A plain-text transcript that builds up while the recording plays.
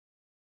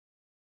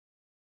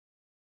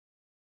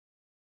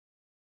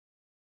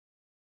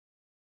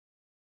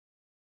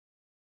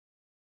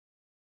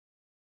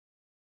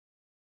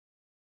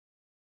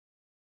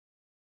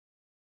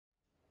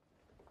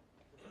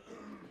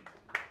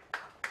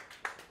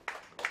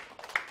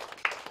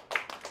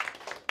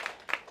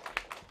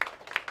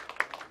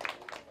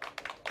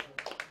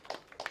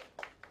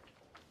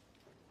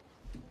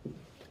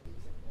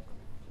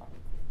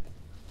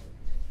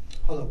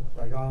Hello，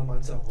 大家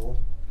晚上好。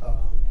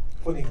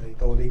歡迎嚟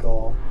到呢個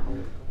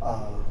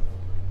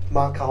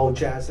Macau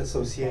Jazz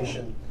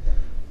Association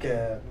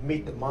嘅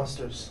Meet the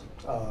Masters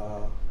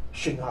算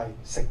係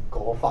成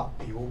果發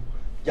表音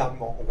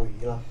樂會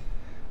啦。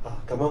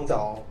咁樣就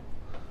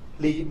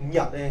呢5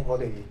日咧，我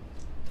哋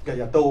日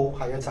日都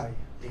喺一齊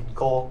練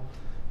歌，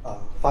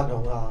分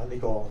享下呢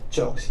個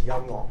爵士音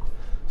樂。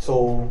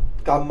So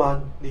今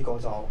晚呢個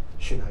就算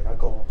係一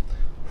個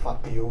發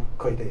表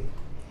佢哋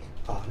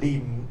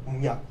呢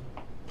5日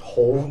好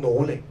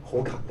努力、好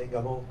勤力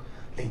咁樣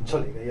練出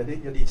嚟嘅一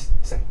啲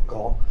成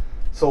果。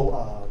So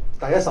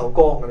第一首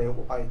歌我哋為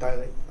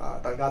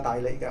大家帶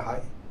嚟嘅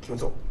係叫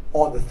做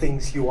All the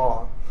Things You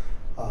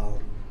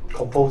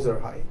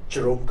Are。composer 係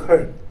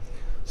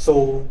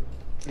Jerome。So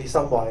呢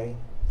3位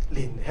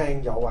年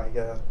輕有為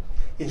嘅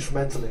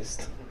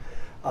instrumentalist。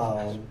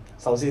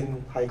首先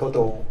喺嗰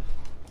度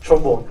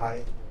Trombone 係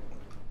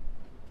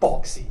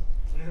博士。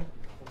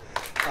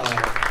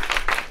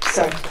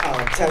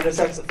tenor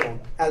saxophone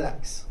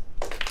Alex，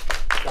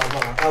 咁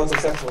alto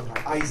saxophone 係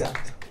Isaac，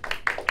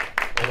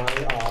 同埋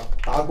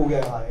打鼓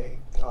嘅係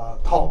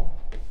Tom，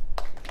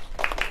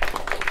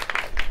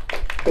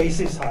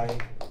 bassist 係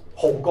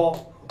豪哥。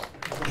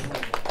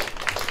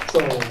So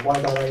為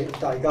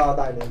大家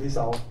帶嚟呢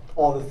首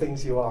All the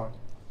Things You Are。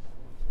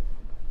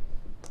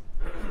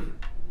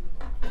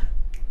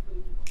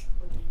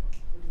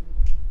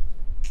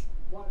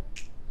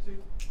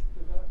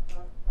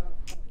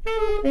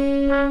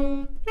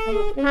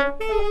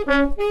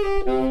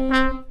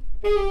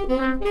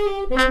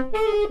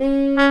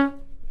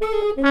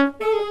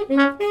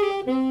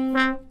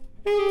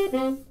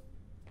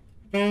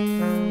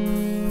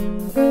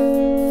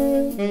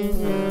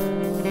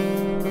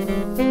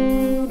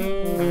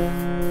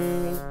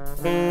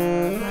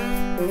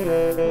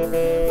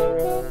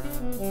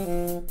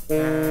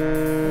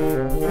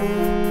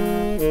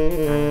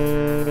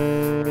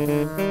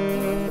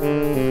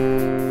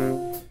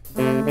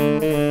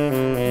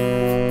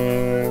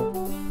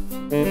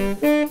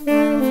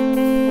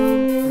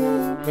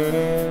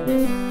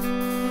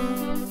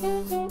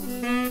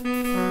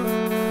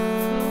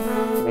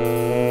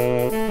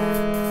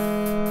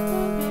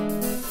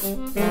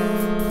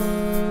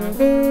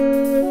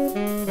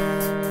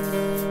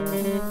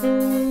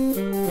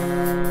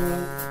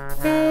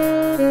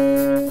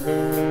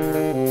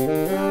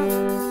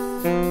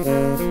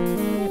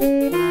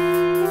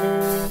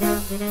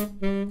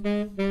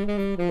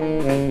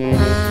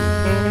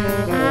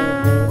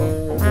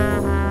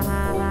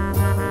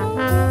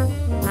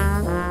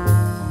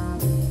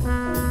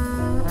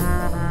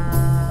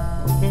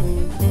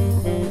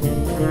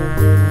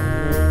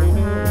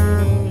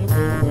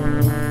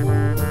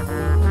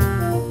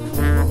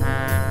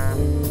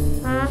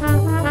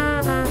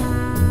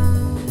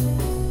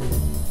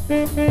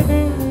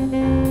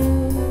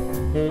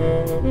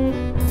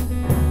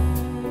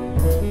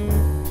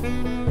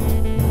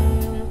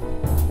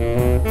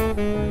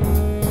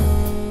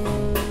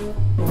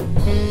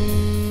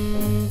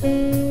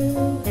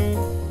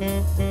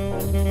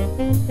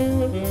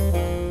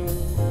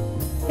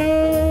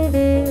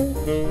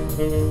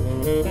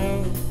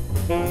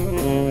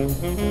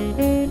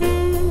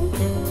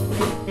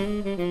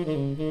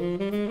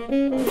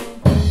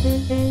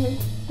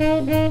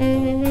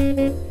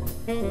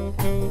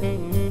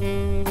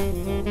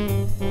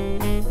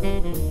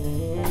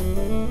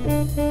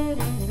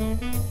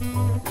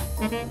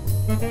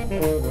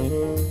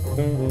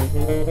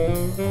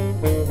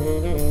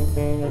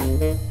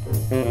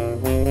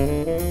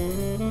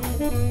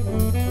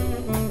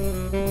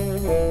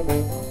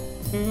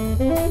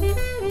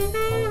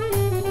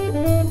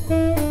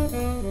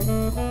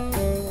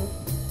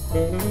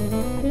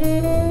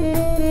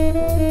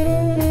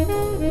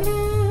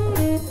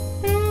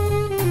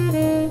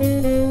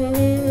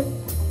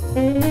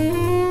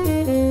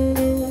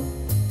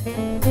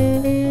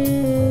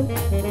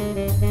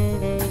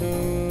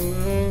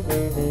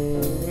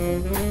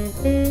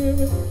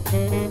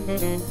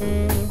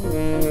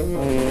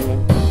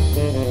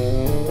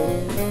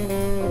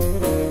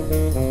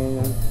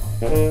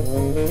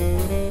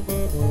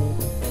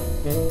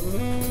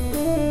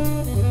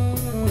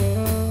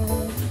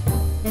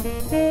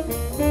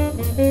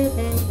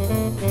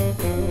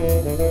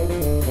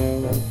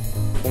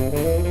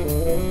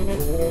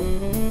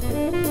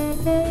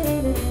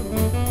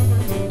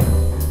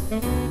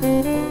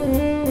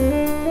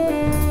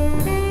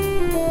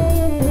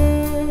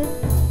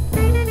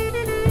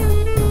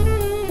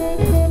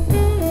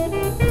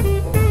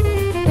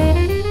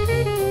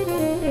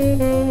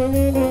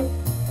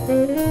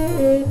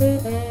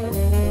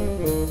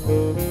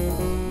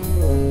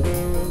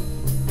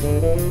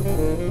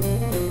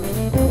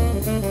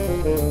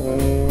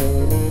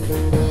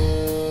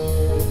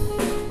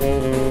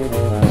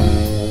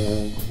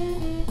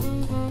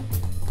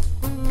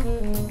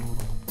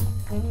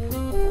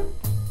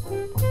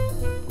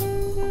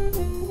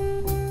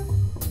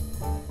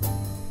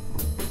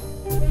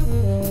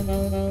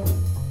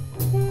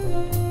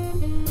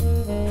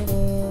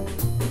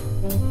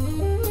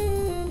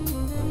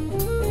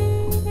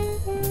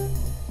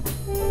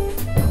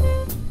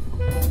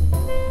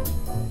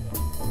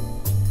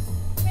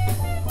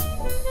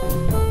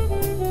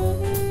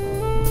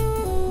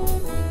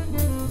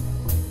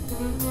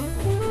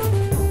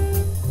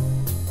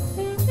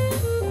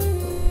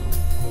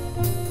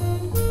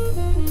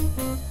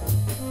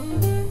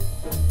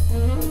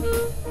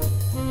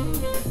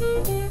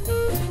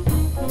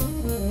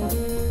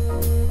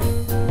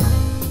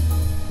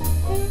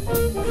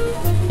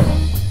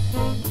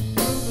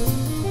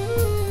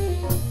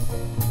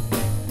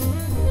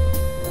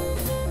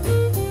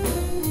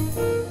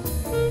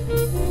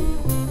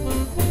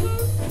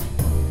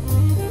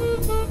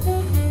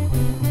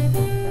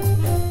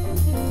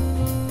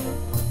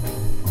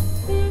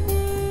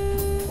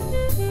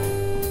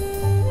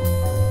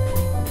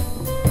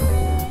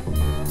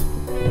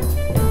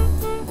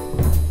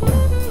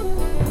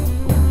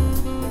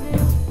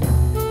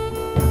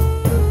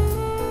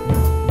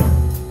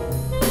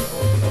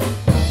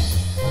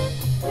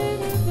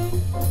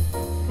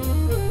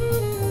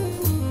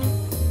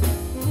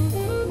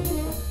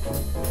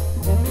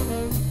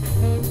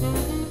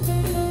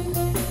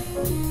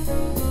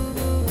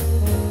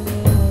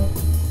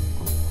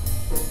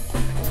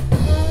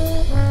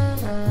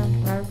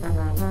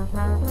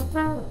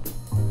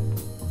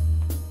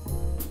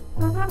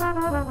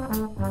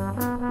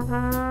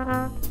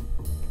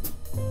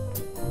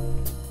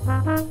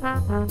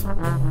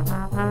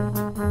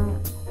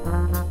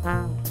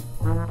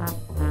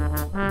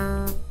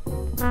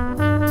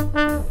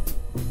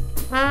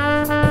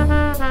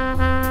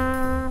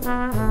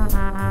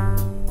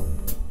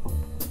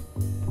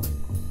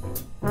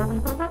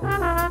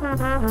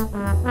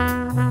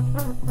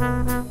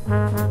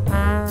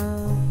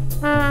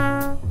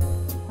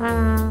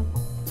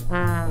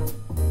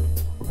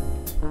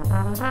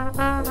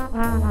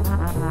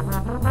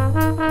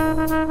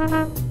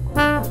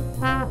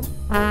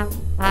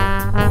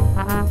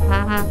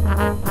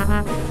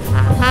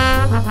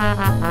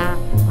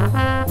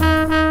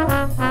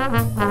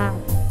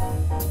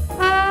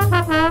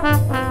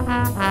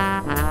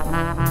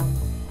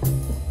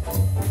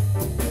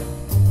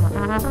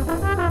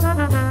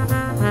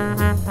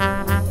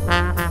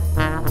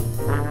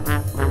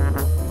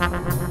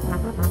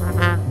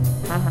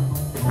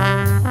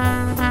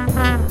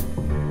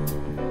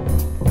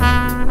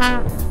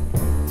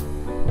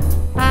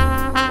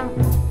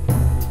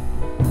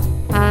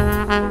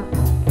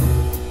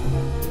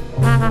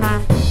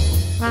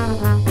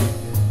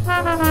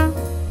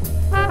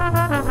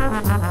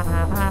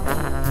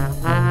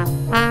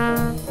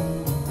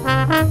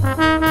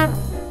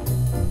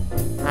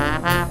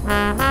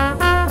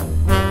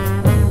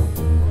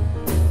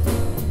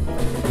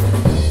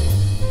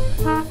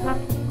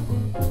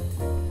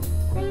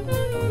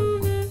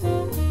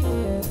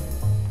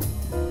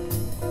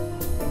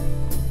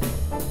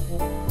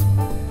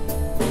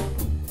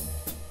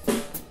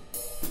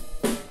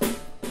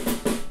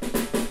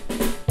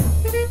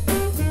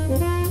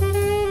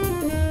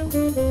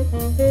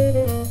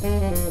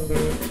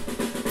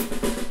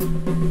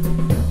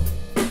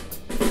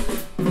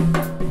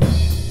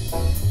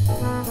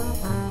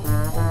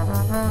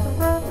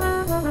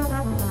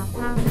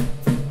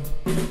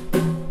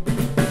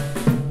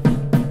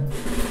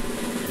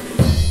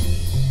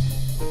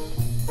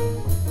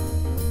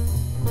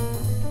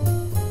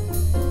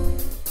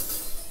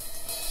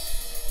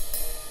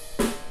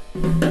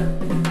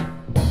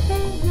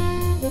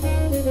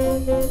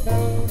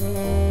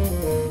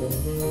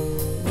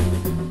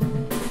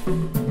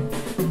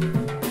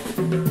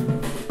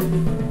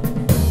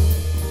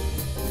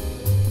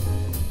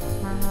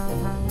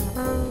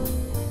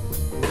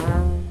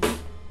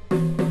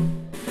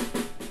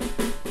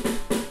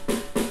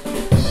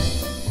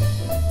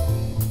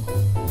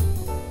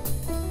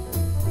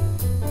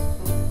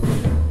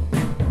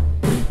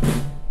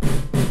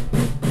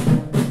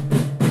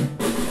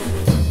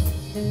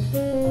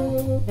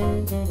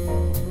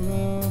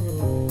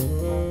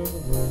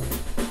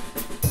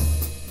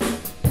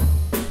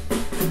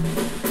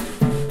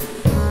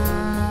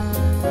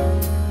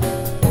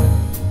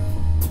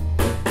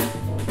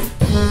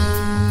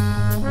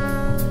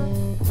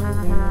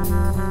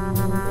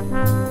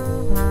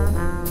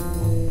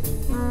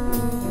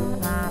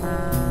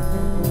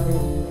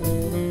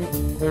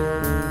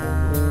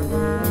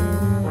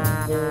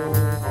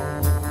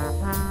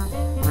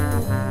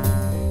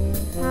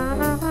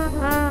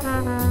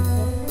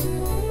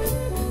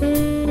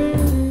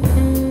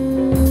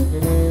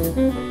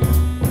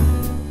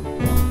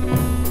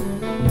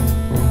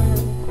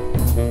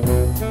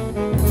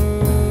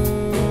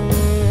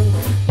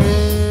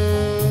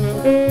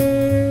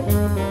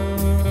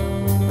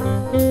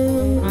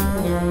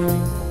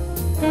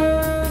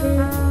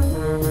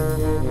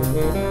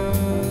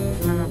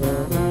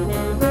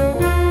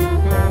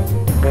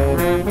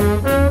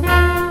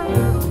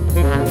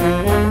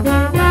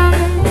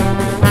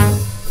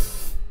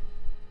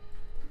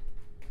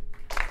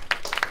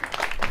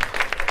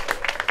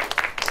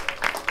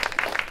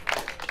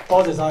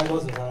多謝晒，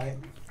多謝晒。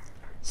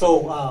So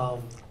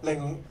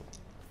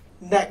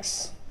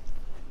next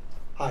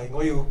係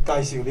我要介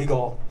紹呢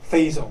個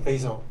非常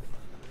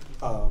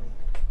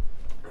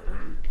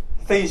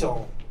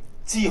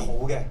之好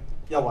嘅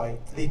一位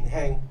年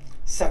輕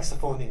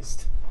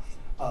saxophonist，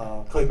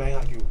 佢名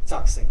係叫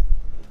Chakseng。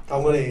咁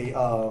我哋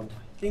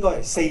應該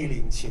係4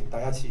年前第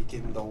一次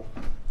見到，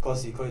嗰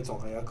時佢仲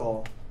係一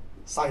個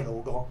細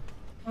路哥。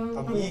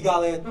咁依家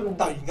咧突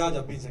然間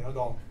就變成一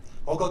個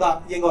我覺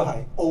得應該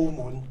係澳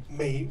門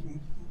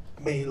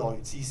未來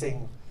之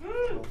星，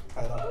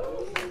係啦。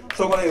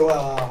所以我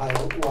哋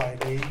係為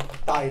你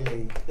帶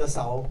嚟一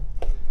首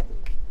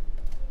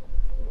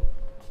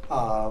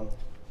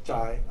就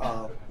係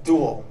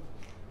duo。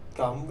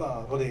咁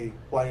我哋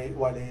為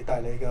你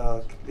帶嚟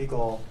嘅呢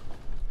個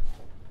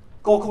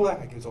歌曲咧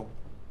係叫做《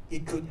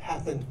It Could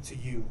Happen to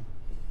You》。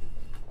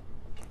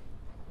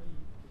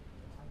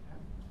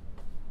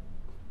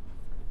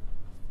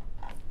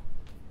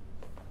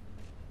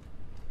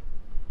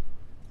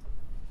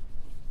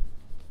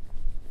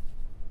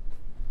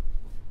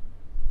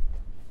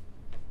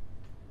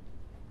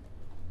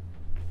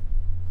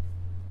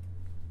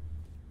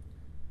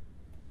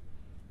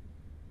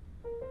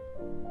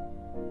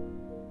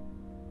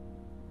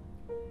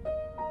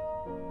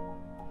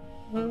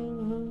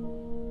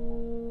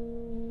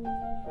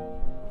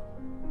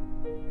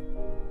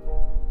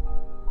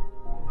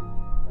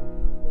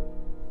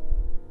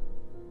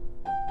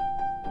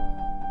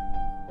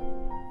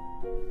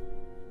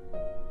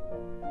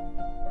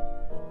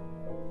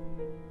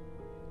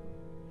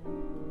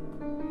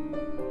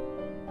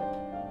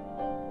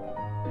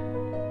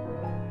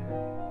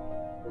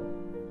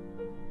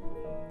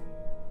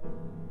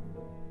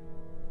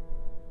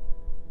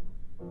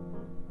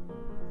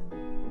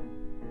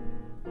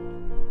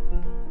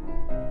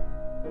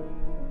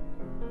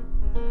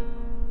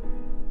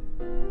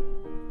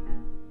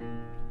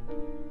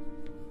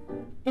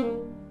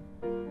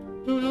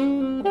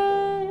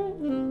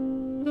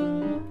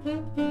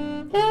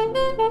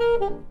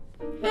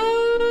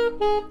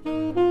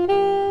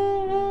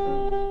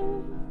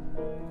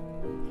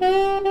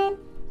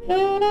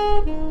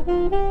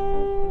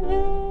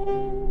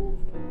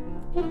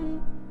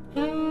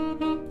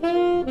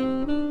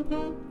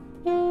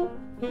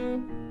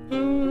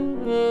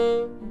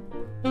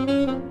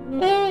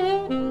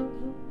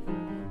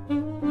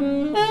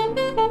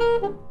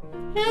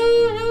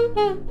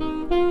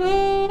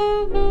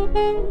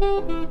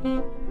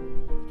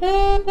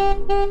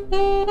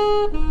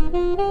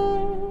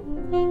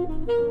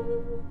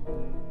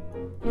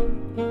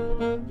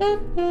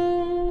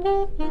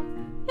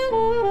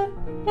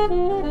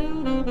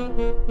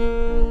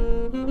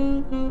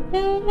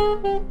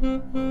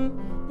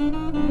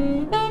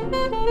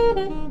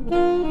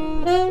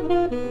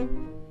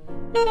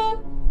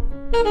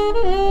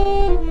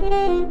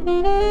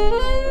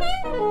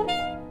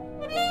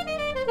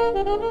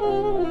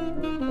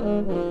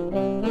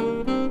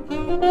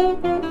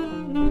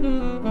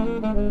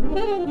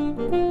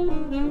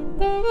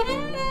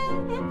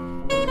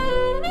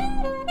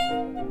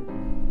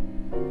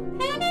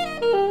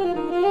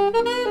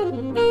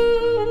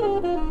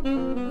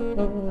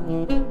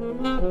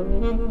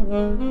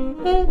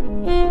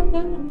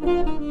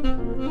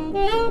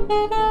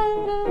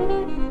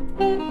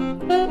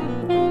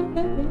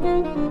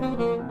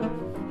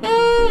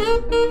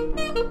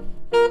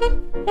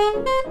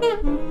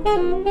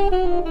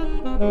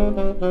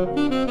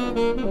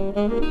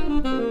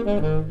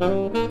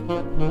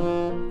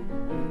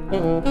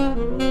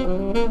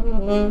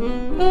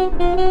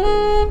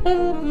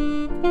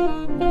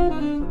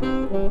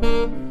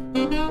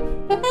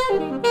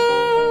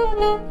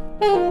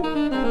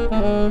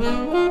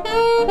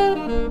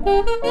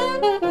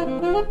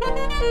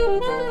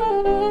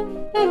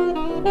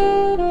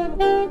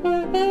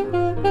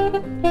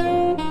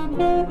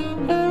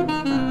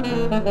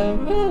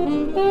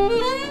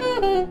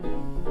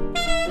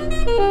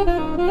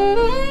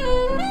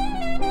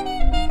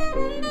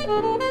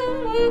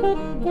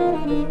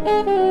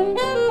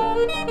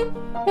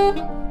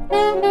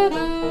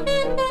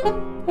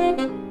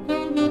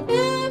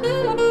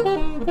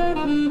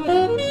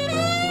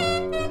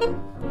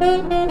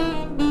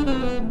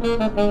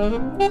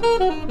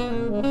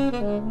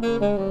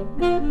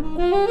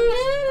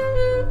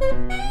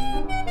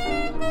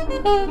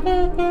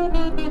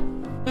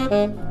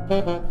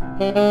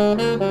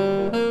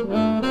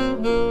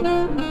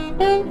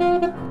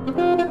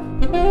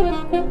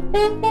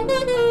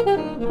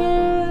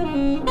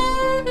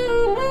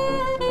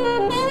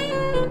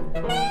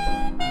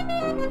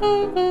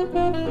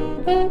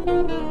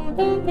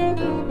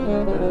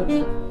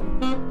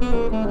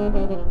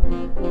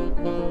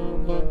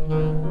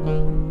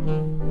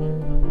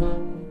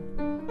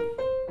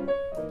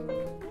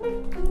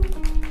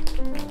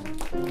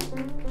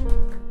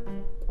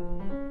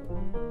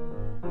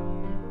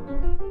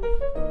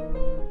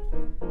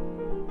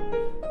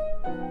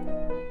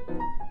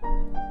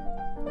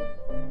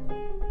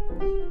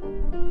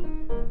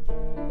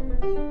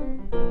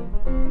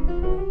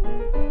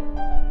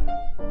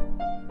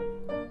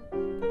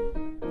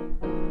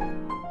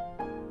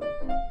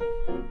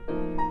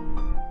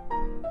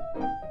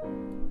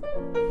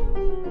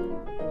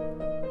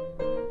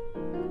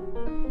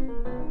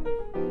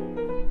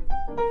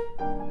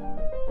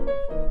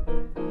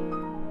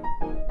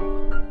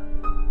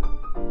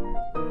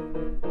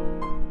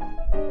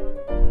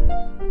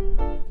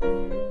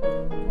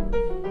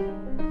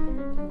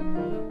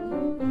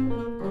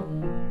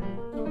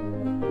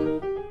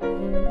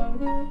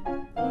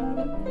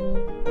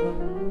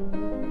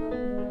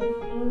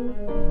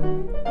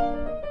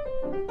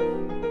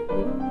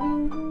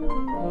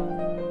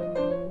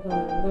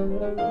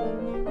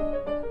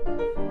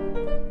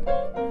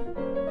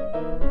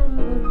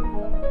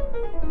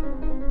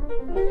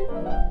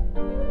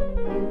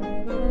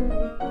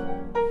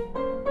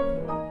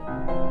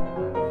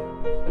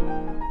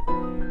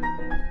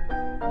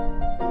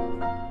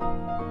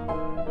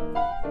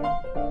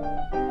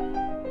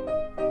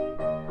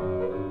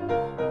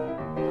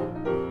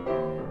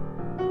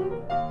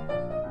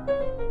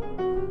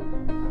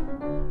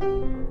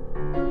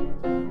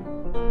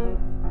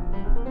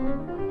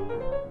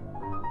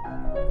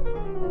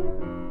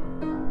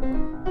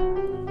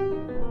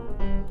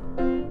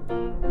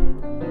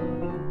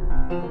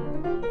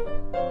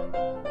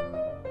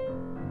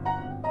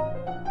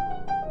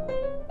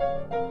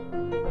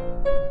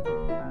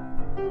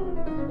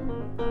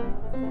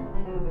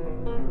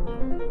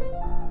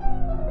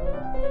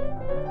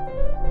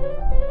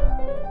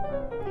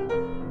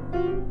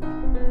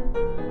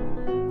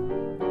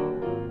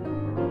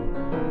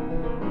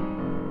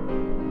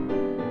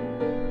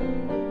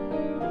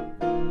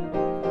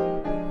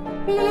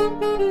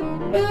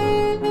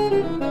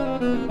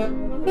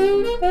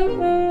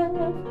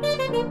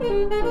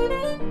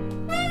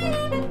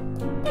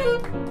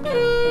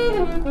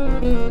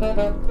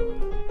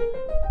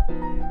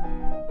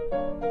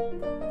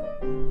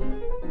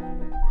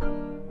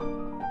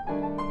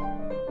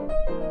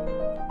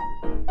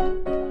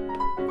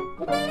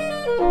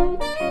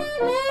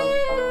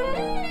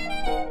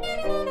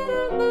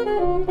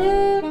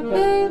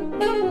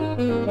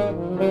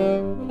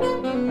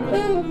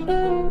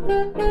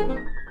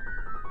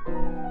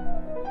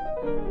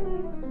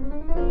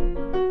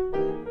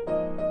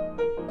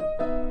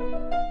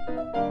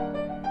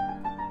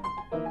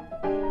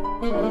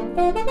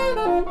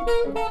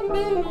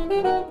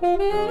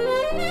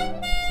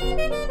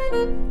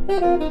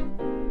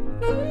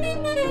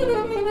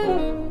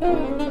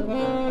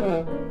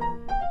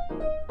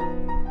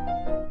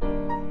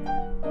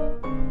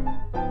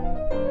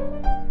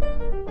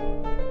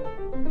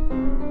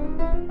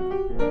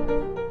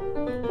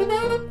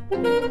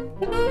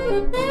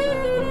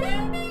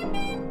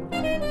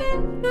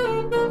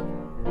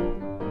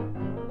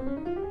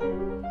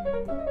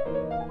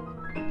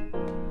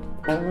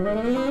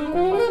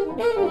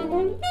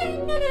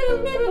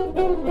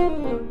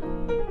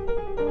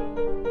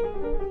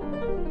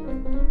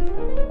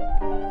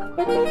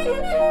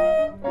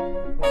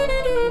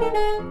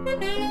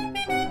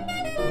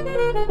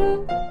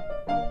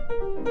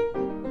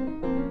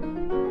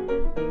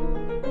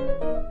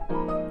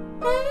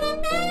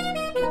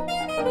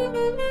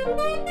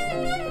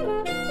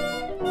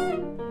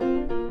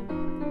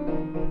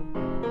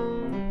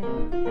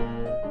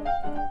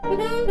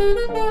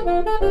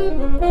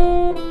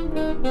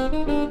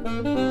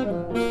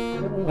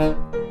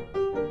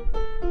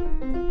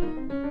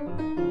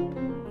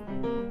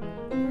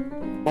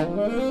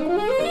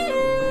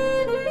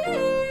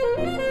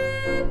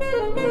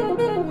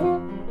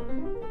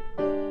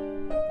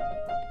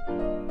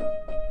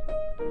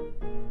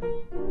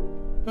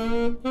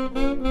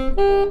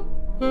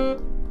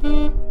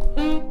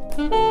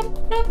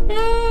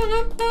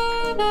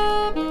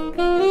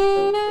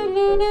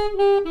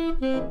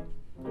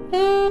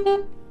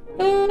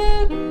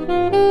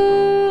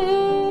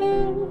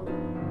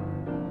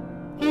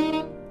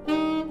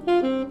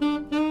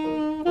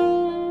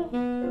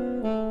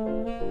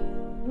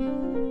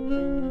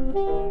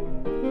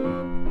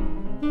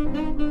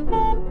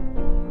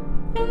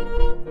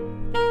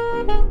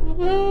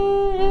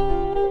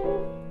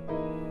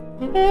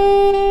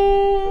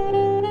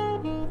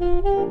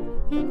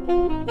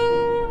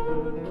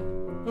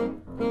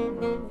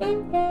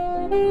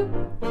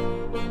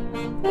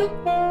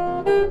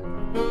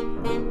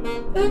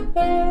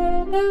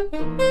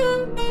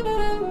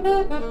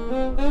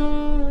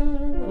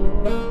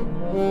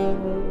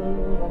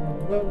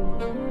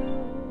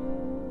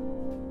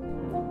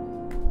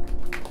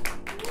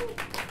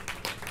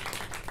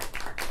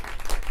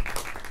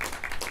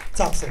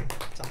Chakseng.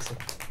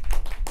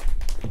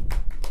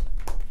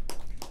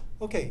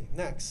 Okay,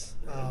 next，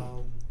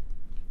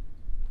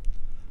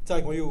 即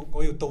係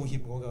我要道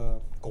歉我嘅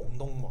廣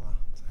東話，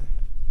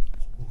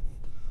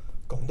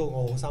講到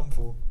我好辛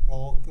苦，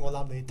我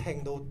諗你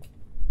聽到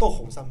都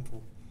好辛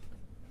苦。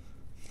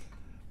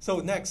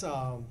So next，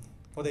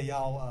 我哋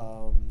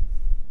有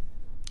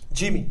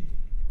Jimmy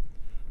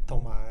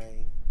同埋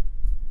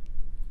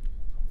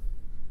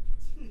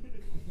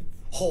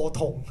何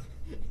同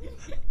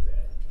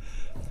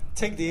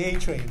Take the A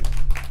train。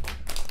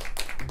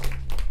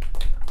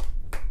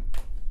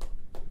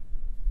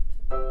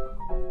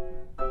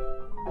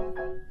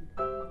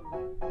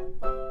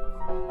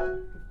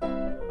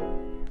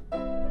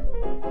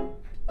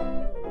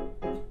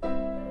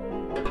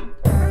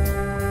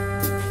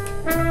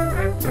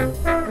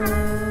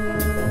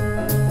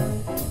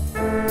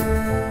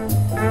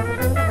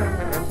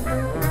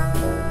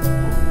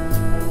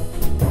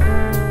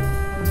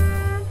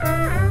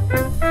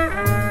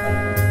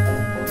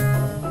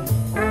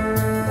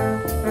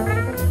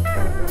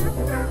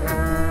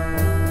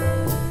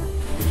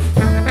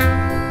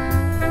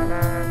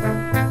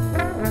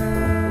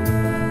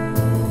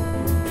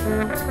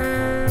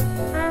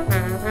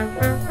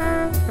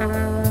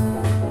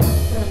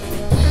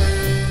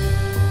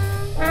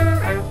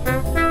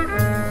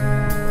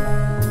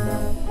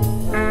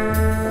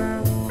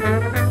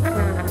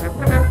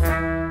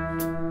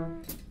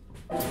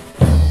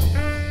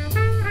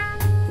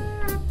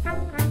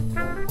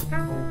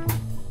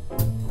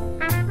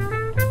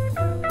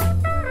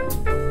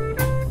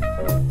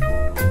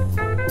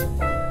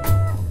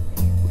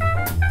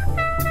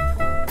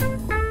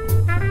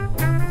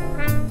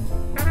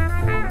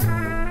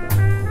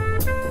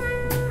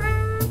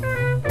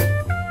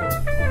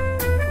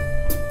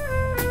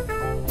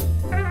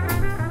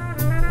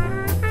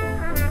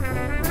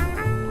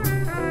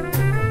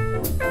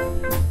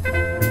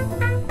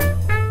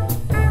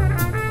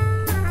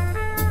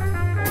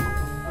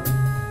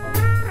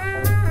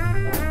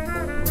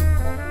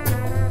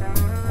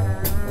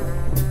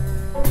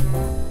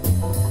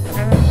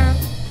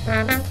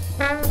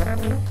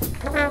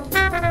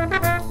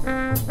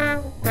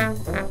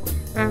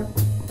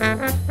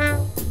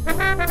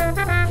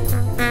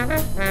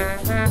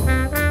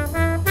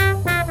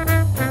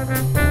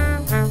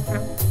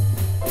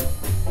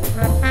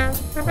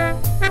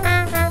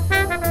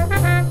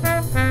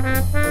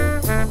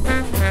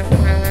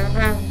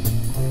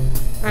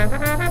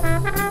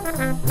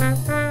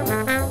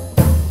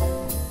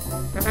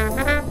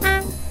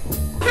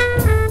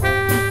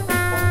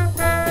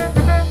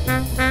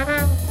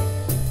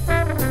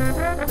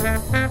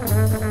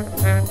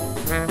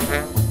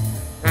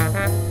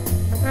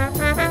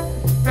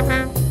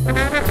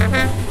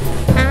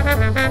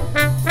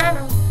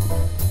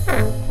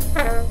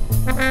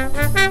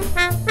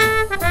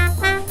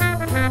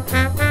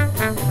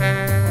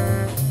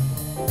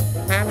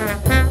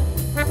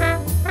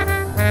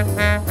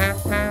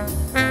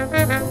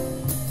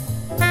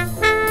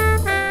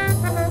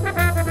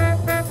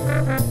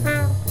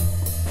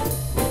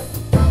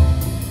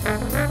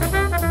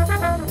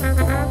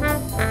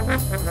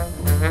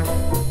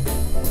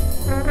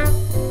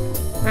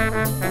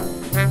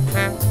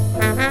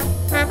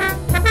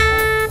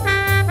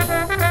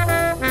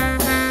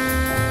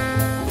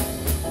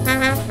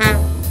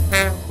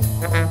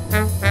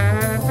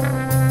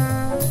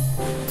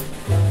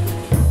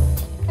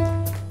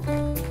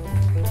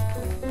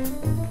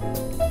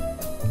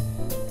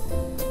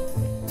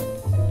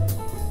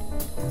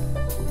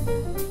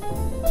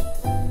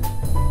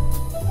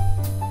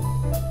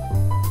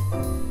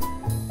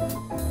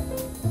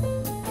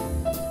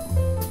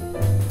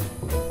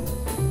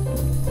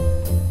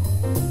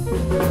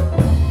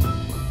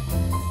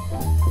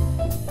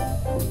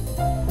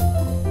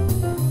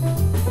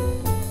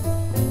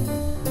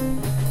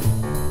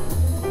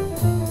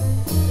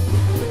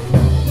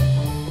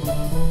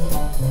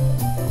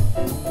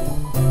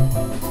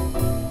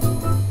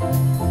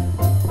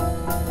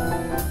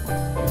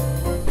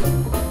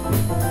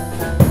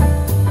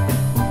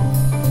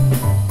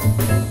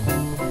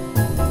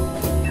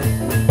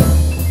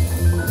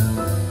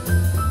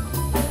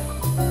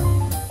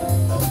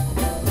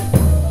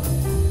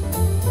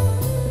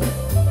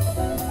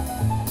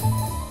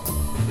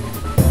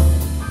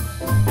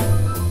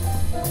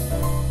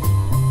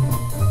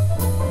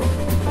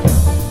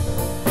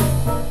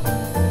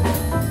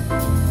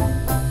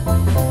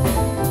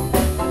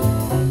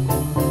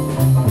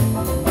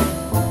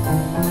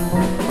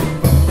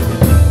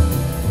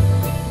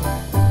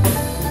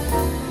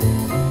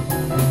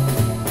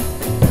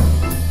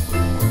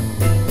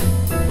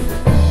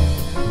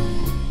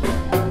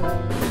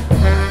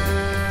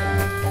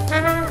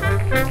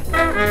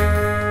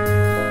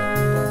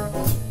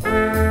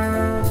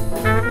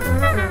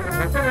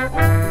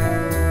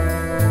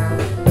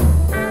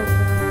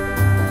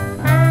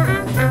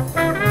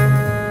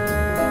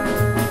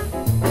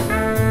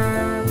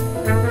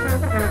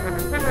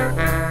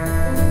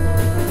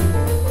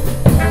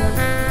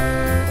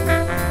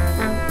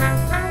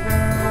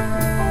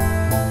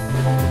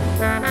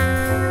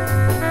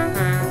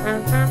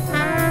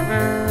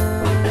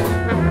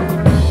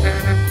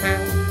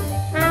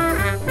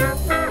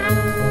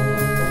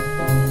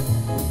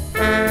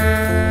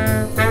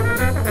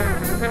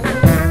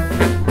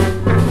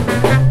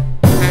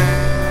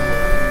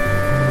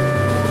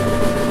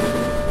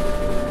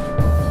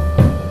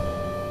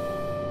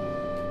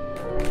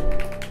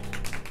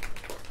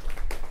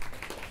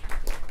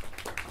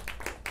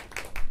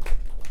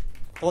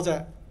多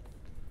謝。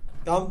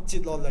咁接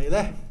落嚟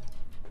咧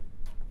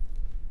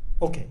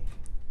 ，OK，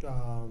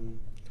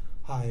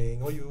 係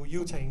我要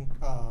邀請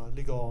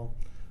呢個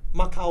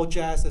Macau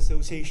Jazz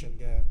Association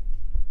嘅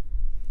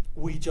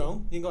會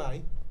長，應該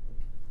係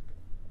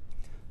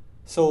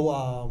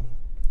 ，So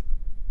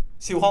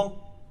少康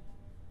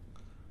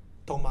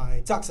同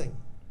埋Chakseng，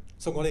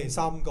所以我哋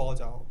三個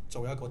就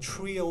做一個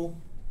trio，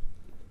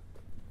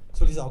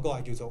 所以呢首歌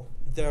係叫做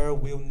There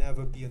Will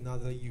Never Be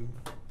Another You。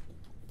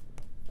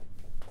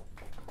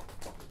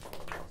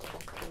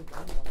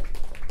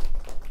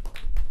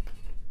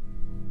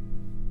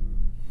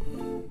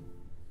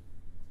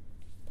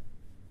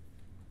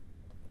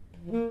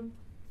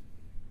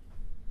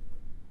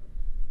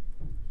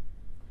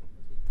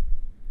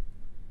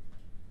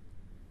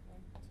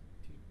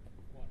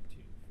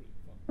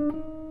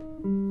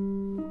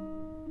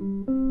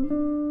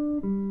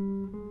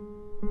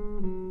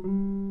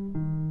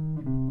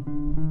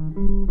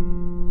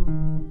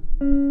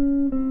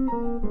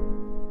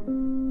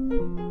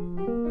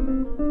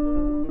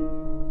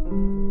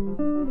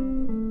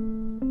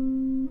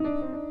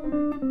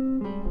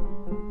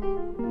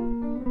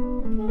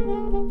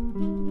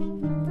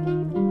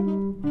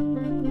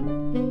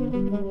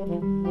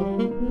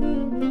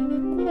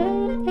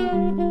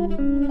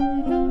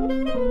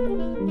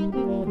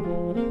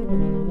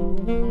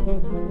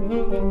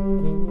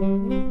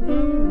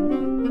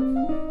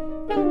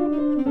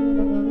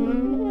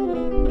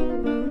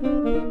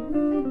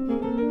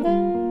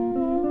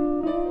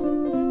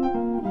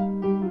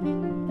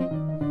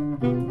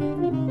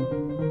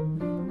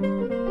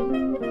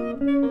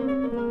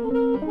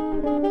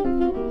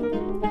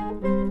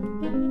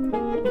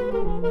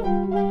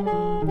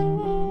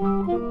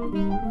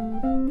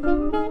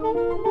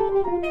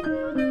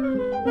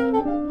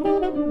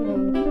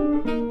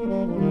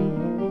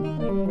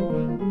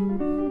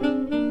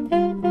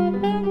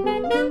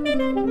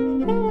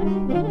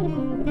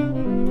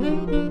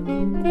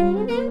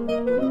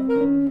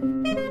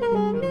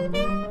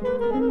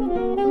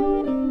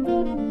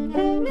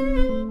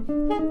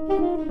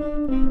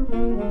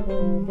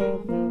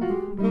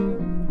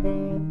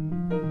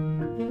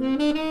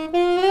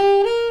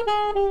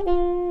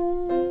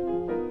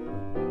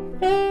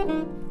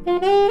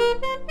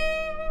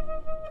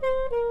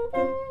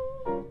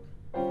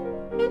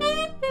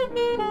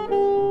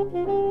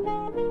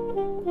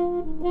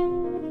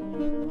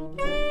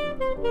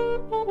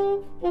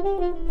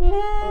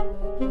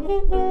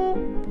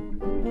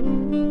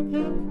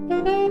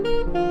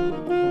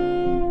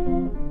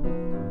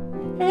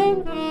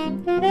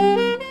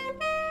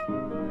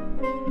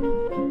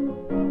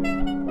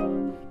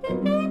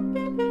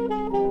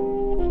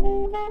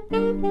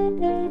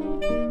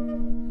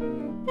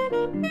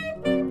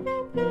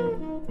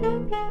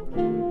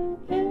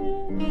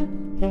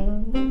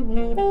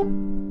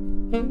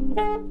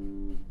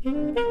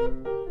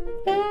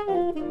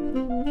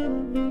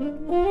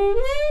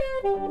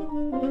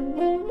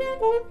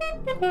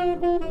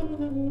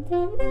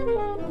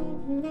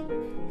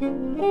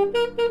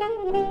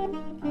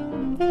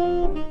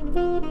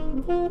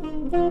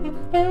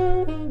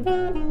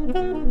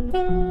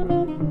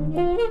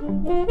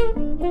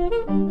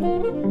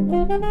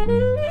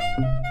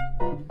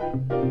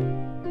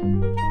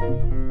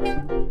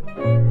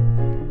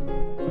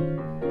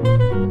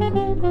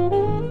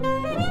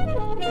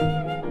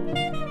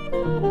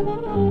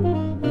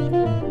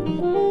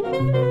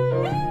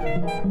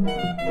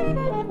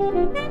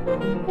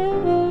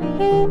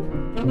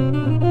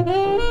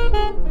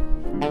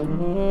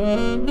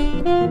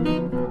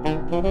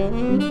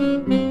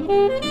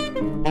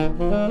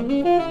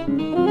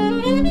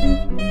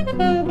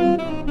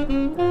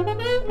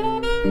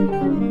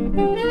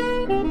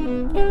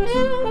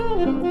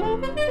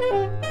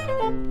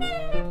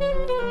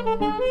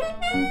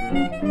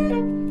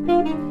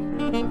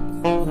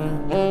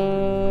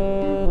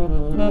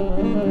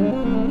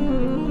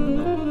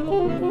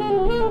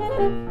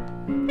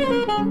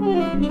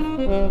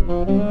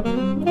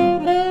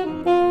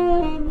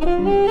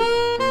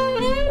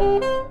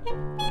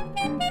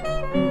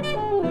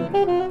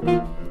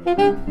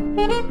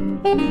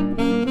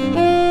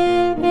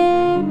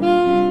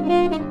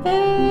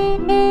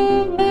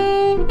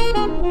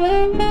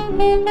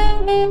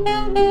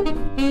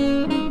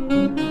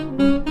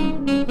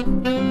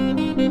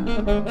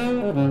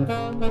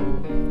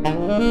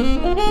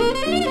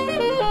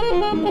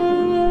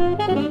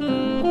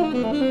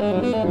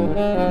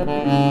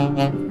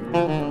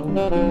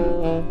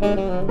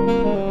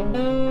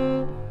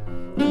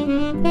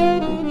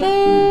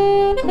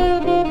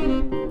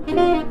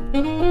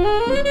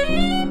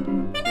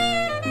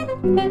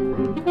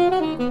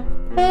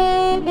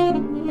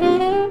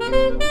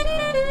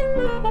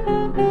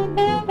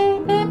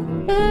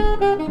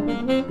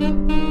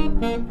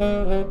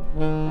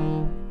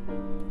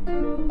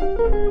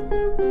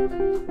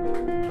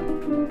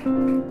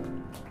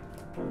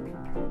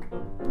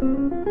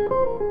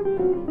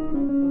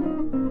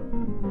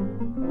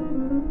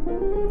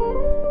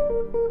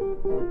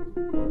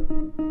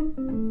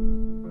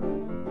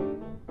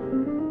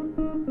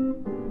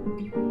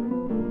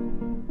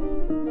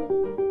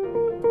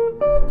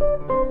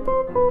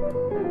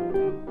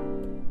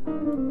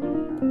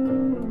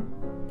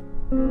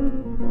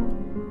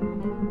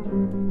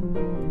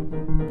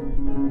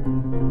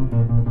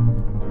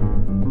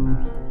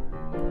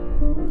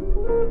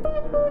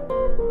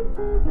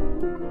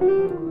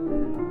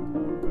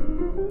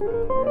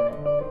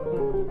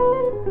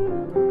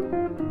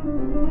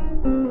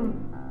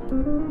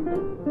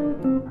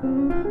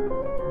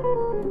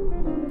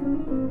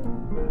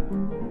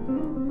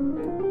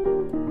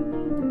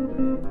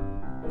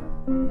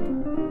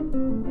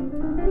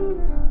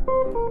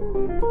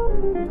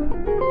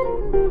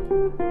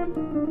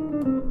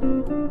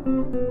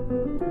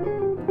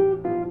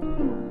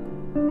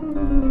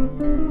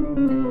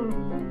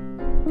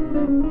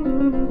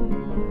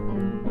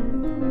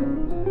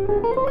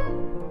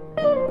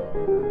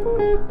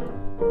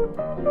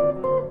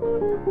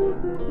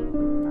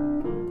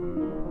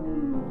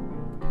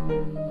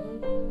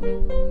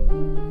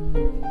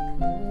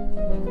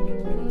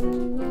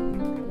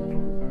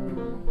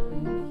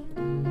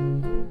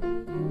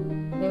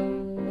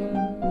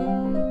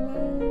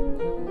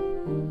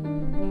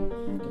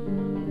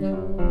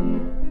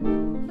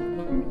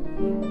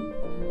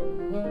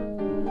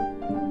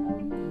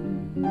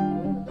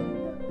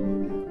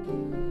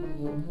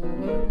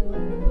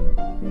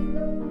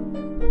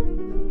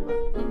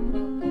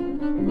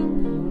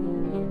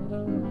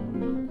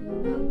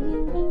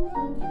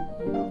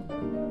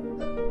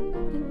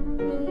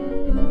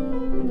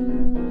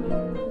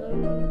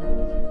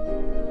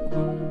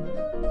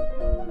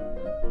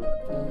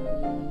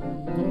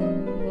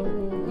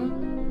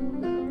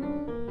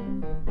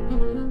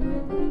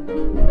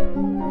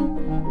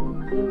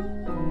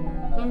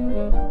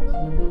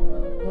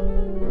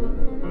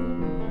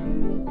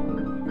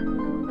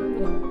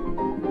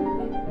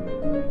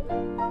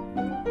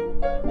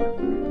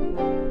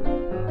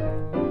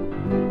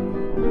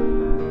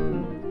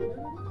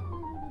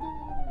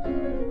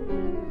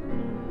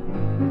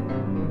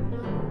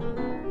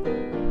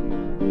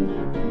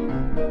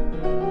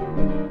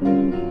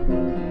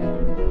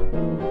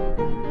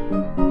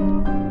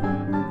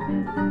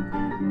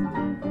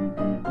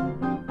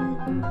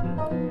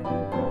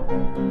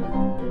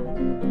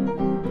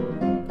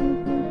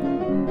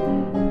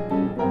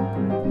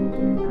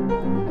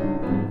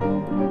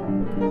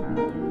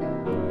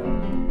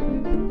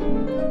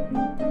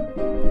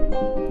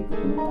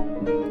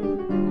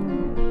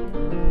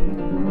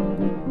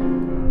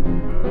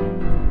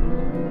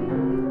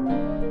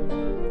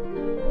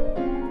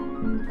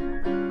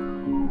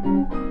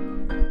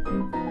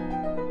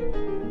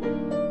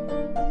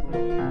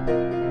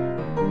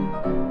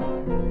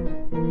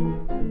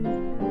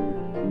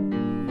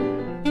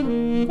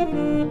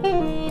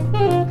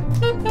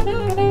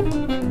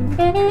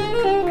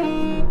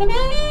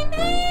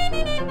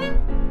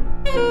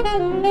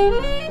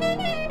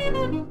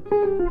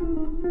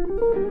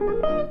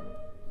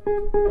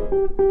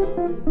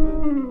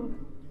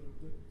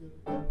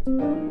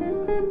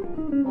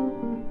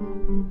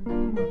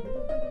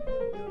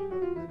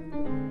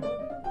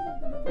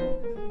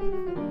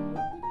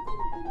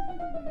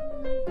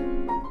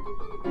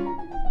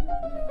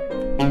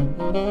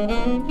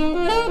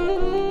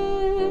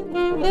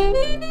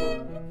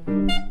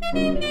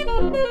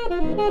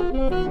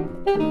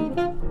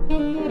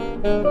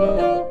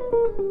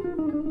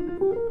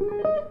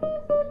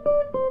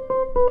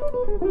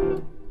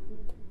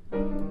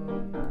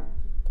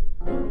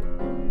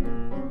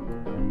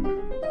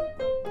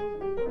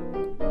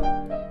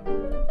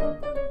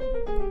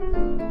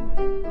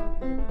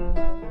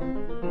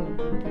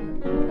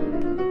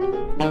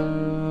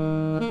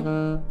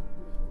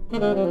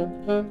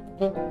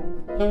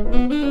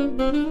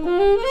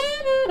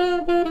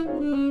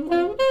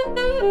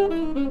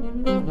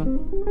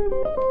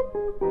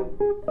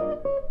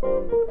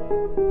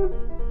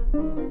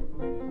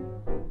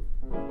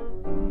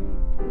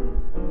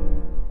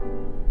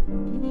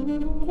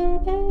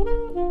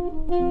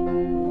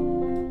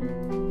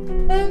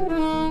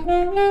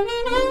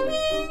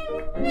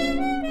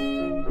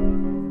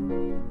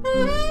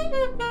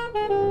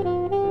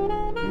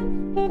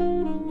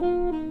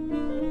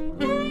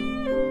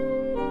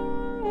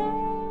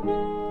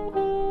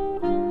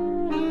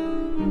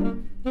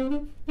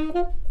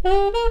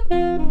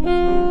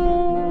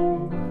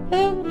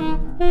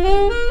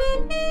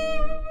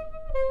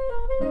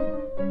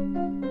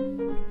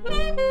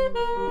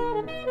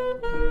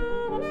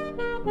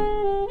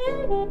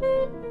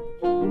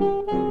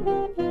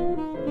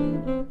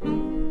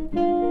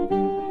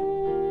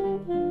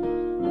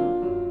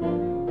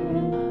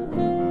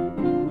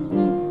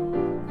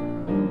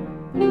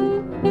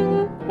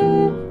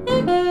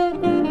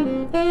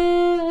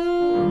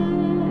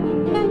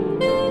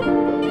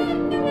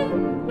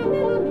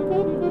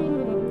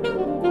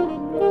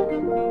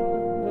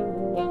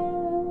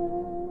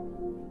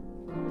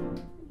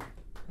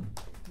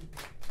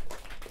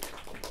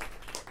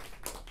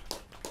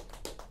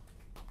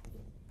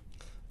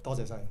多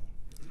謝晒。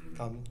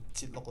咁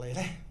接落嚟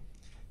咧，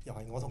又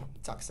係我同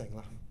Chakseng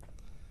啦。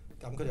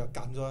咁佢哋又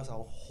揀咗一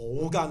首好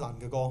艱難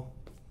嘅歌。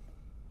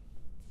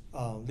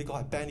呢個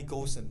係 Benny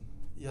Golson 呢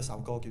一首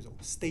歌叫做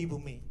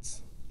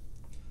Stablemate。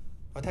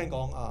我聽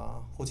講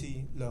好似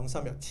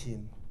2-3日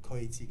前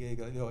佢自己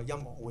嘅呢個音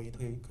樂會，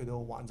佢都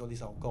玩咗呢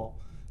首歌。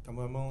咁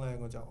樣咧，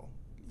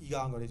依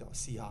家我哋就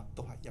試下，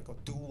都係一個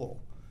duo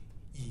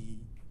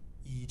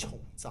二重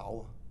奏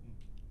啊！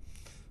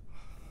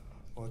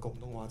我嘅廣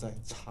東話真係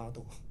差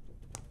到。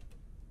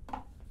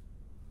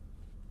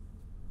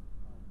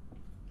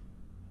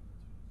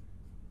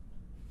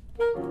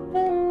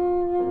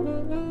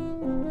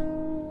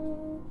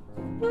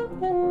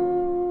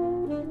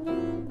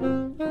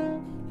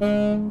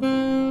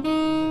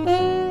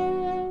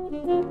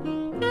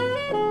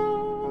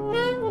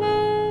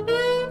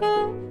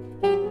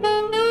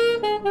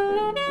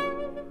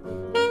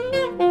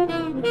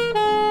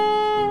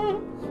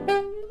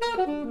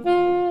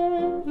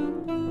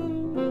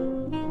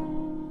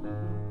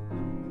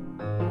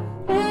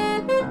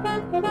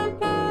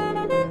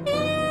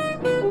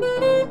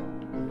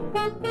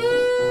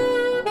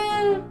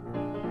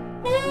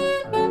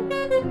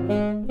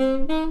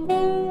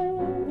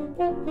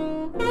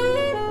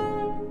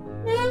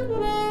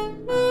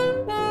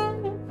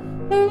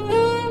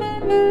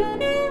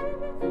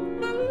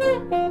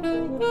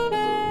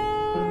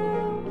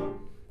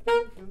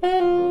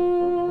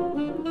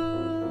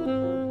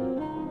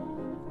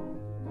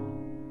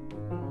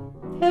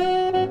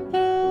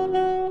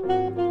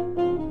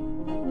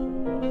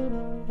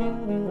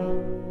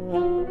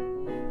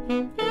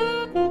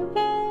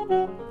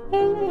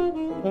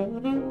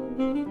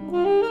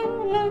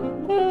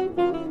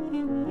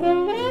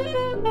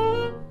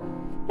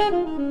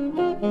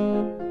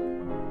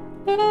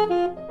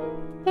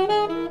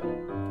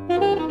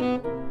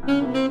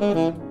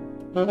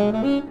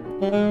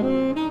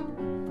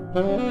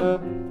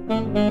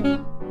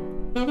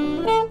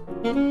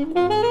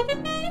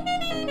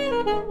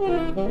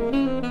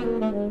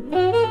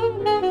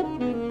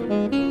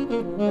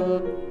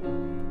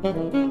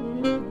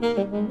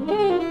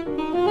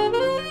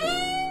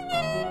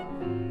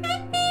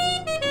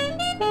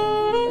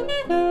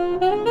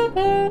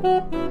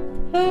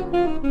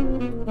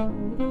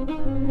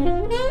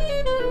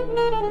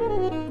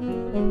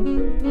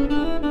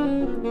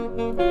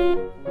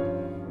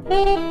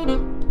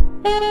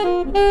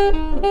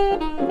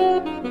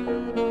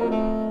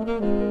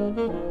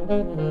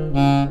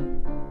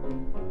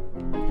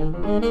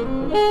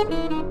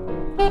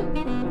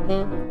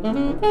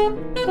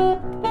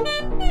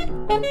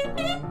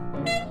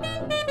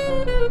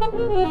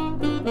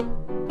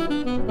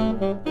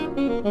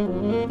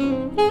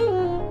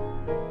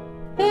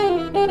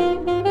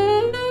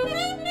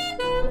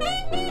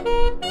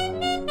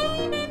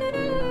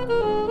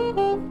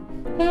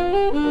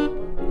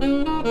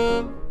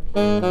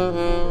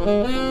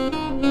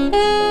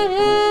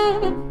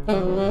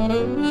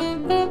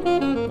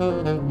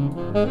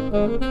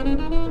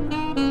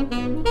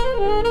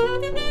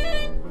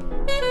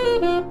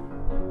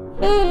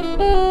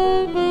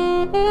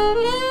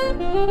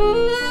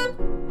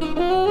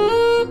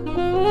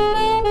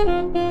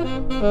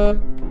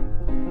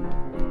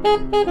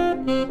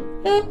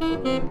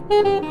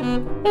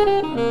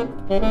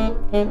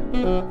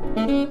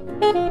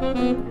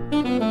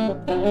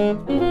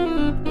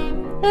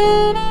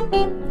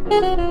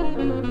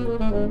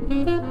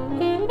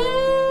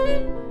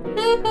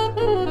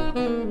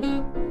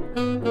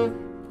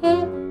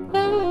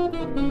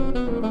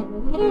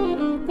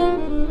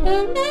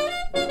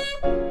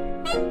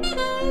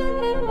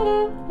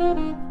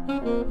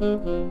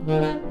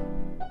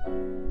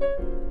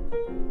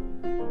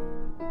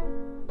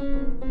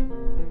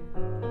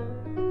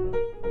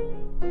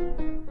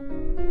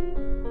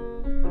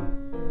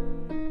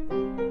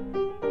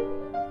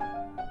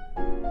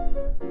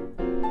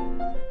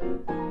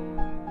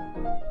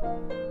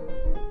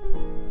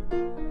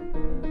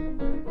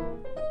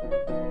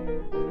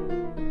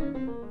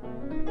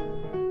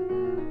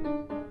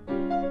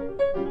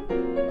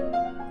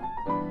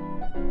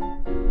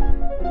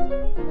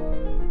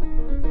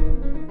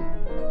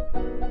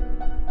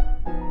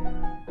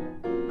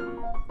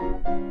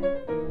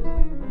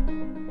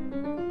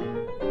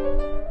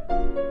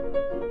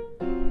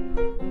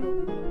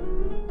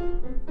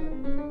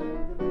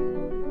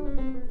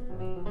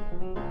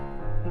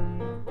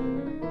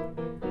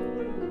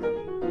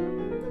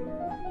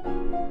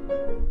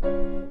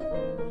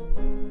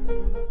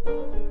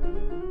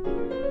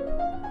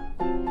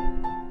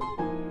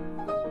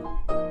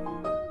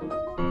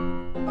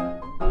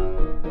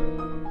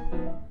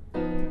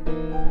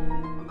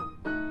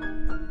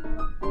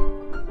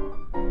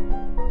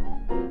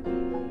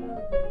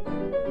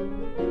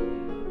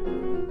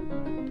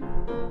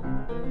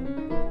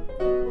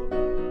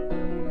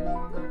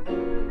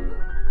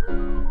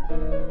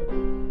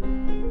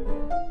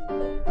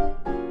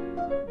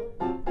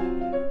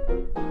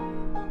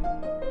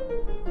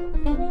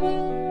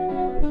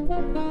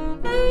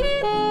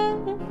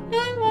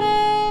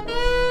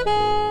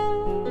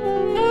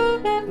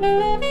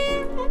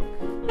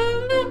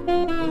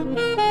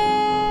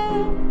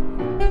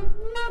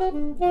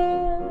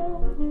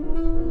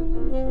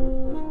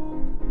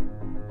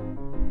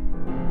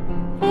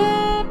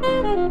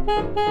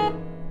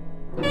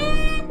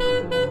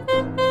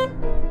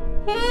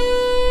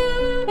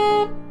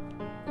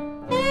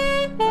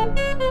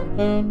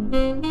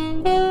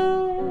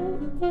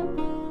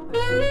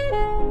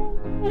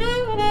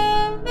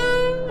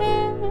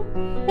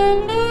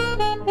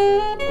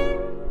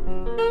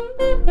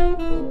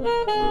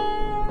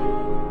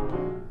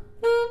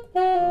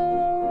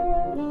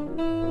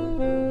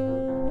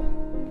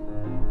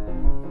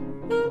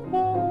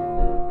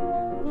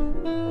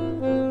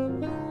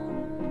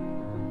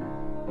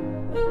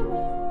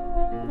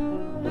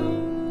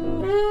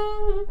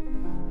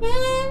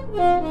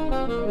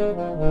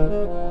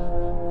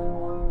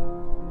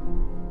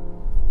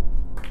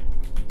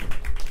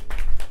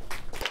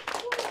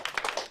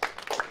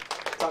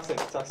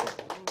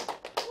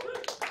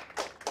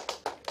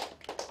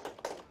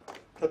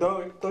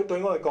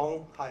對我嚟講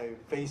係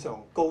非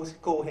常高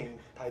興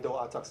睇到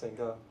阿澤成嘅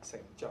成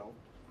長，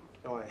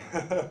因為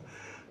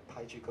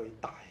睇住佢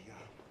大㗎。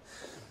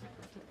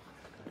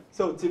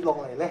所以接落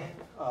嚟咧，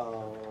呢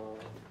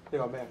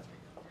個咩？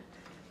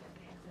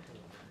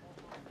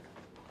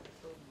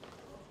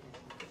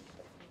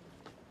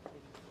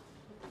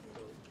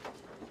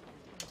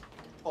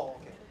哦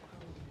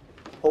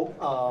 ，OK，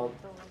 好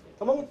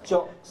咁樣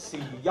爵士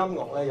音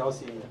樂咧，有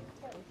時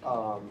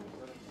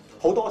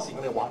好多時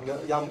我哋玩嘅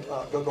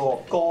嗰個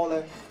歌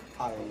咧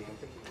係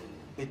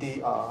呢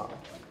啲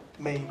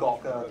美國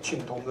嘅傳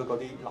統嘅嗰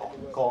啲流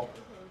行歌，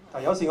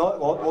但有時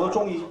我都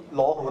中意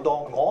攞好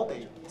多我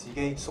哋自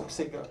己熟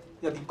悉嘅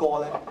一啲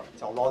歌咧，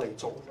就攞嚟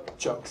做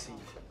爵士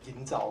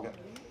演奏嘅。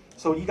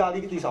所以依家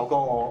呢首歌，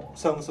我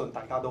相信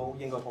大家都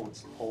應該好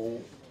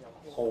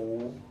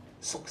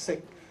熟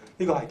悉。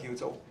呢個係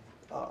叫做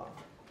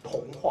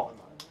童話。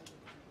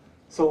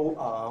So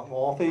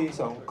我非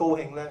常高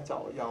興咧，就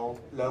有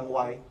兩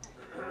位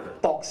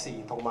博士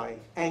同埋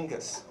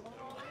Angus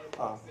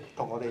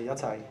同我哋一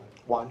齊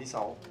玩呢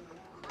首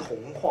童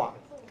話。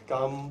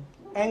咁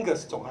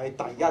Angus 仲係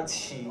第一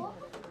次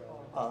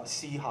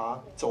試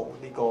下做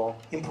呢個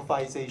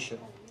improvisation，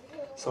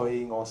 所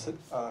以我希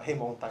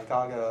望大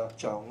家嘅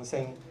掌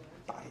聲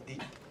大啲。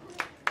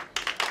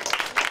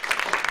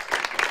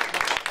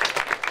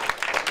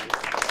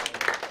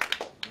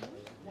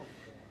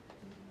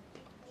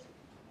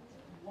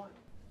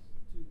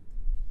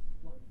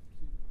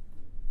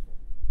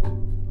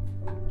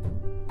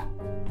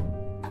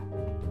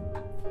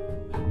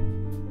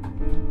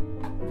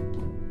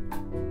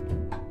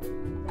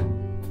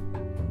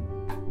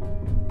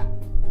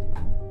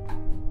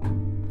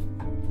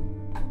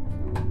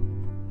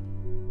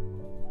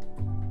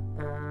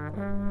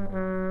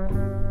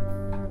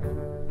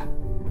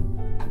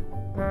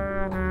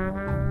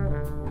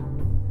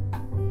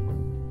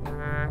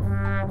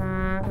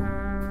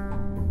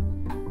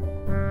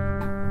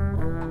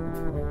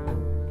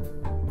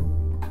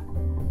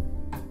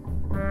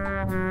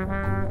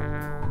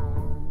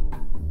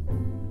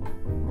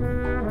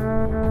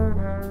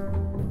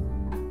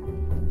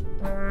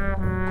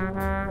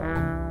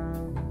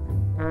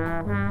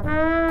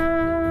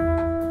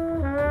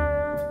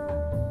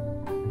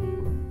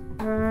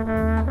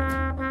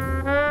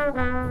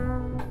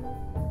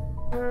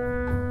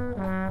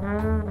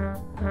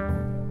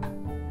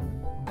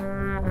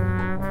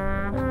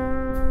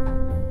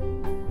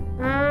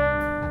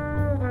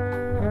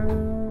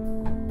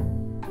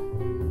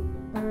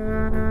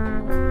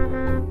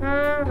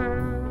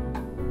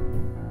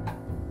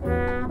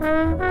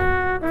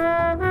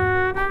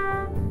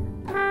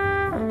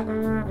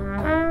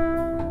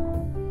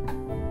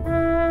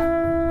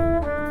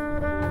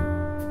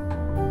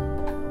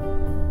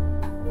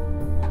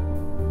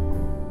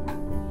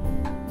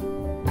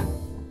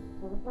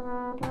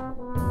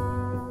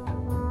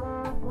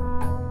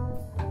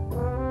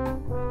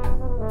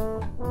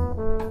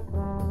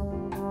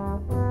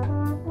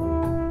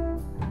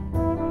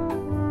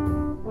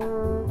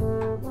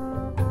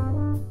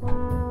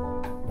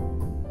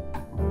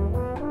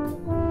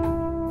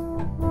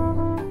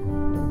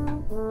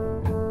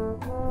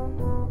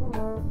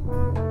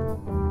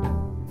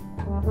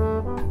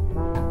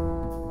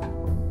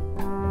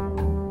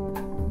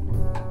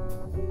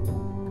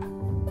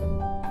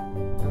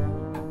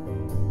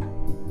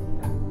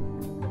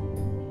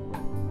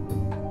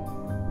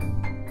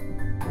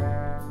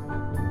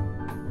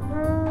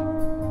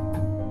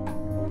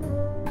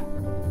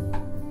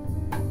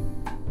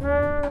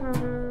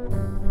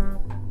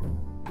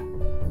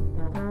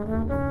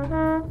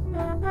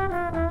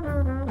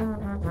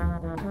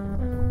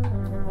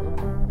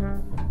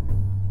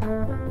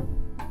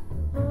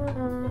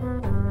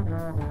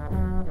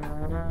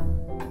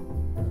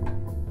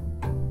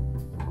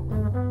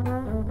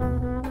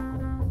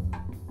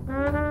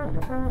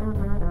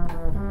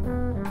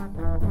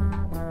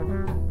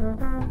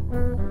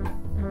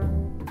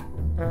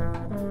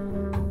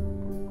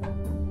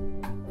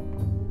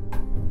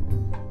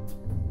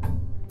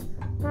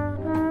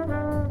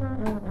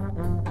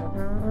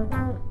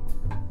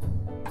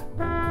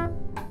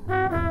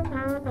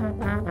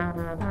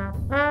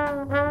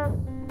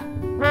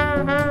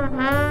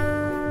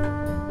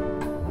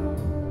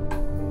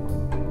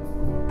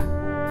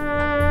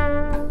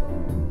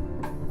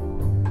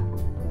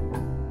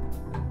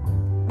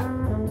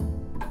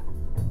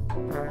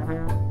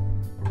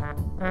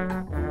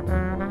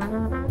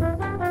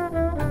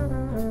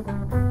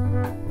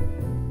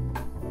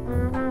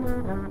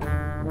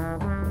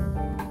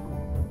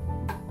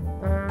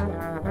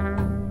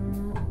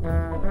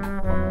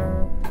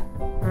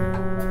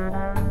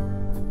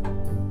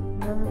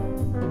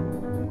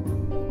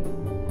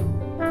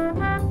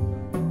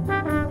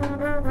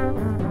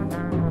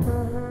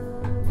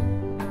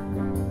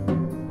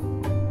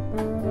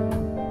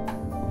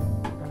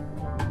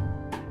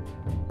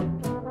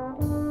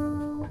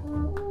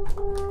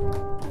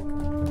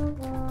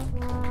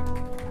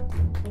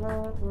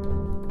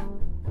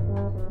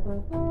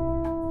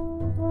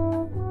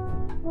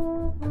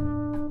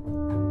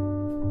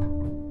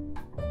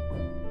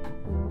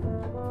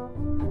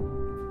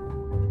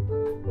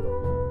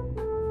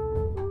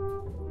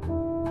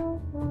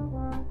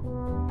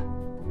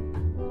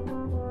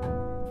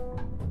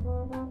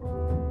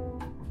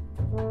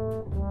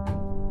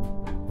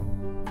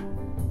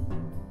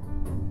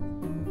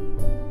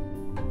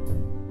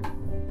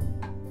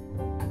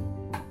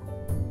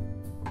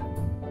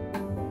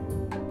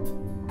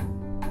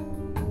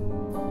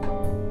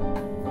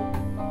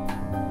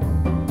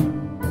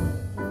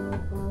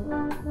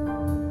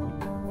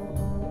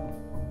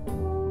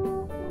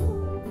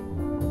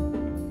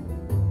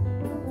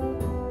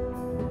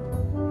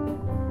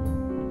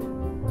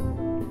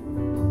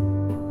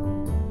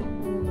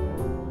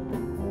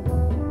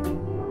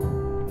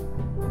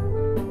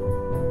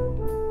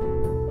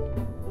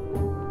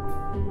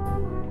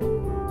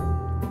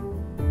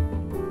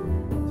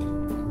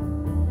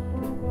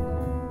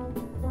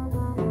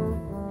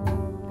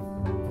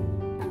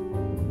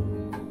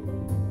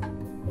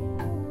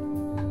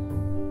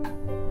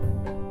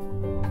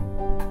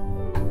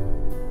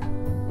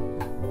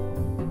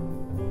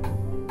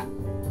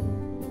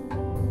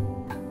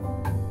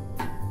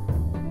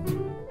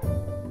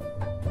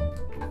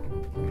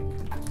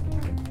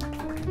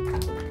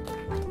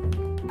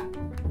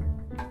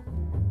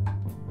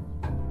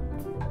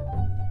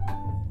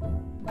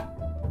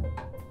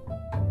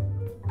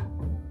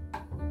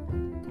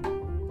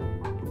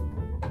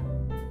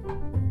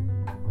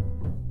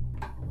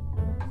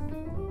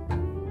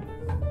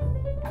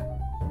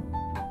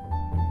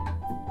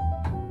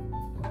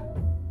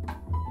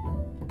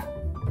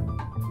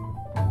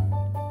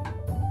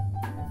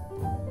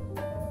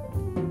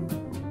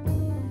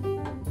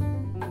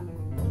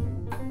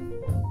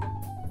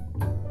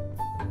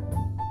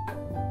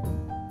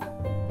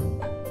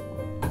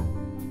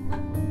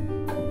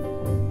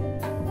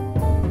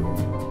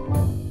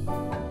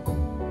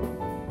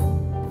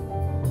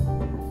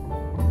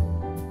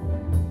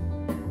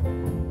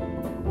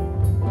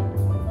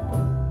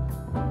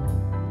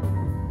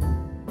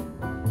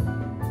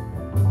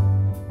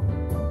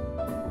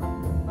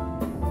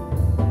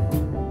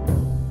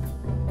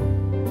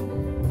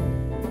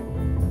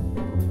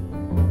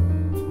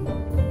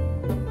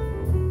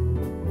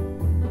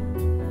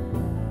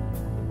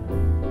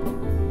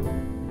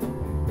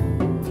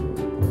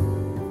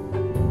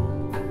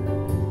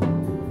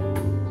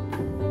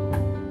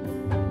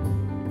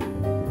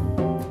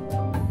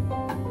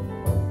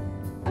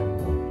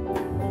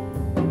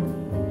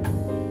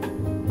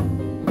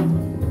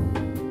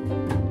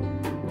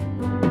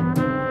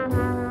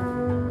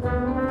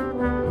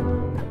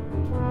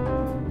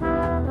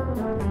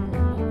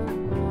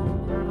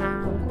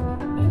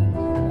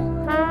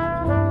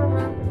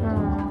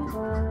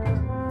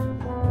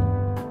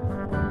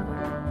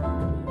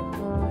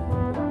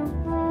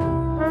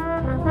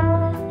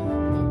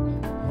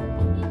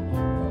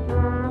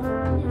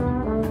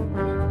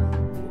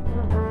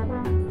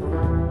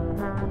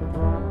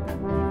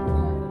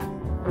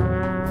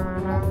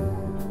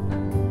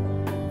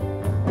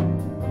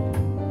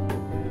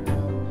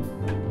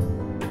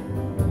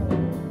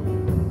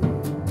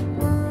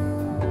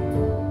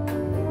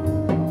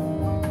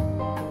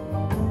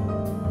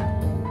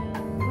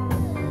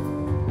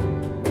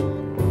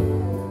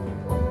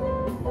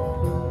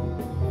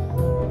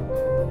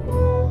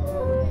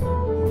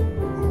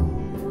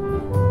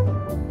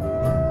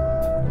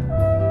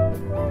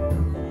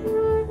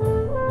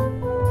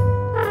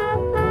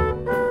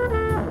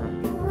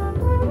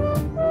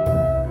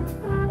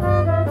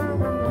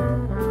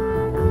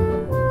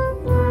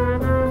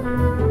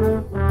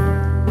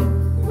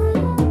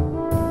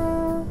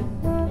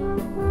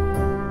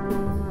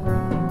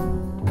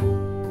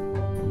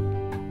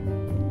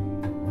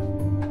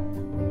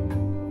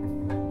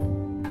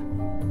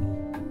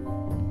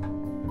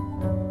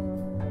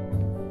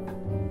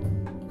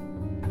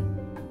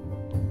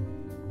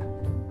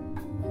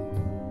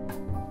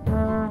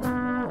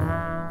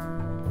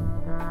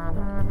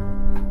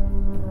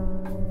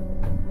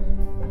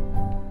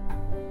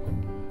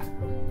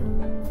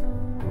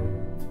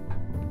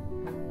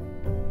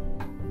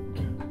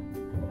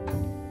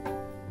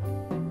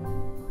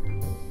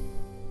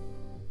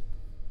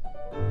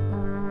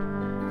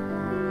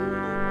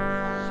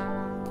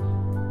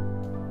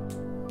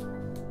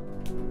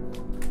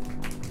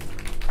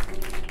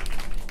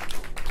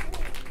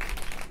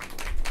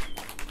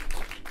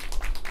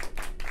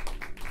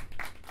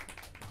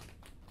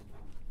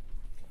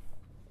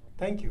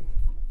Thank you.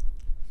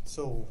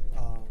 So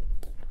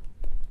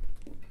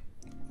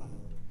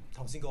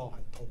頭先嗰個係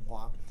童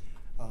話，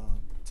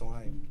仲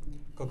係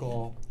嗰個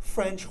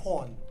French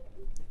horn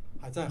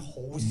係真係好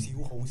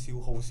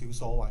少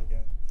所謂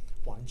嘅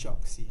玩爵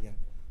士嘅，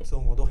所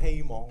以我都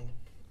希望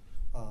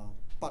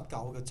不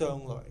久嘅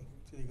將來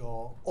呢個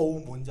澳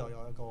門就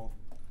有一個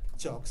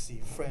爵士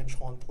French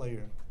horn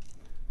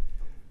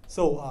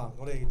player。So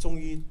我哋終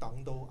於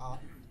等到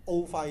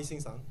歐輝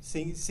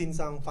先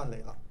生翻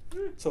嚟啦。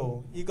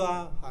So 依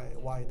家係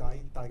為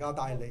大家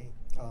帶嚟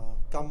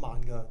今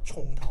晚嘅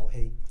重頭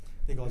戲，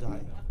呢個就係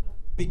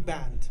Big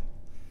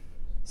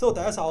Band。So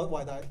第一首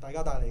為大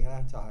家帶嚟嘅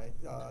咧就係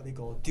呢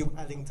個 Duke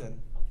Ellington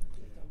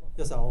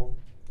一首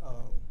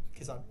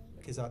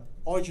其實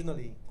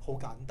originally 好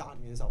簡單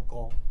嘅一首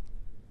歌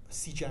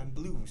C Jam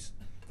Blues，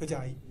 佢就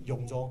係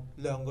用咗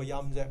2個音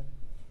啫，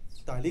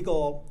但係呢個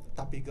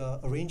特別嘅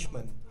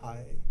arrangement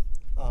係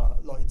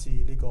來自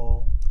呢個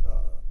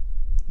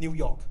New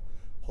York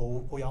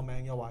好有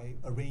名一位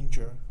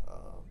arranger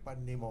by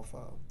the name of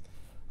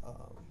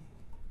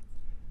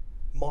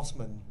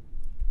Mossman。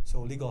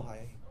 So 呢個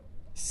係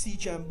C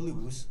Jam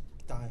Blues，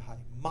 但係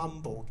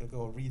Mambo 嘅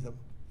嗰個 rhythm，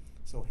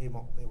 so 希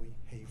望你會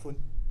喜歡。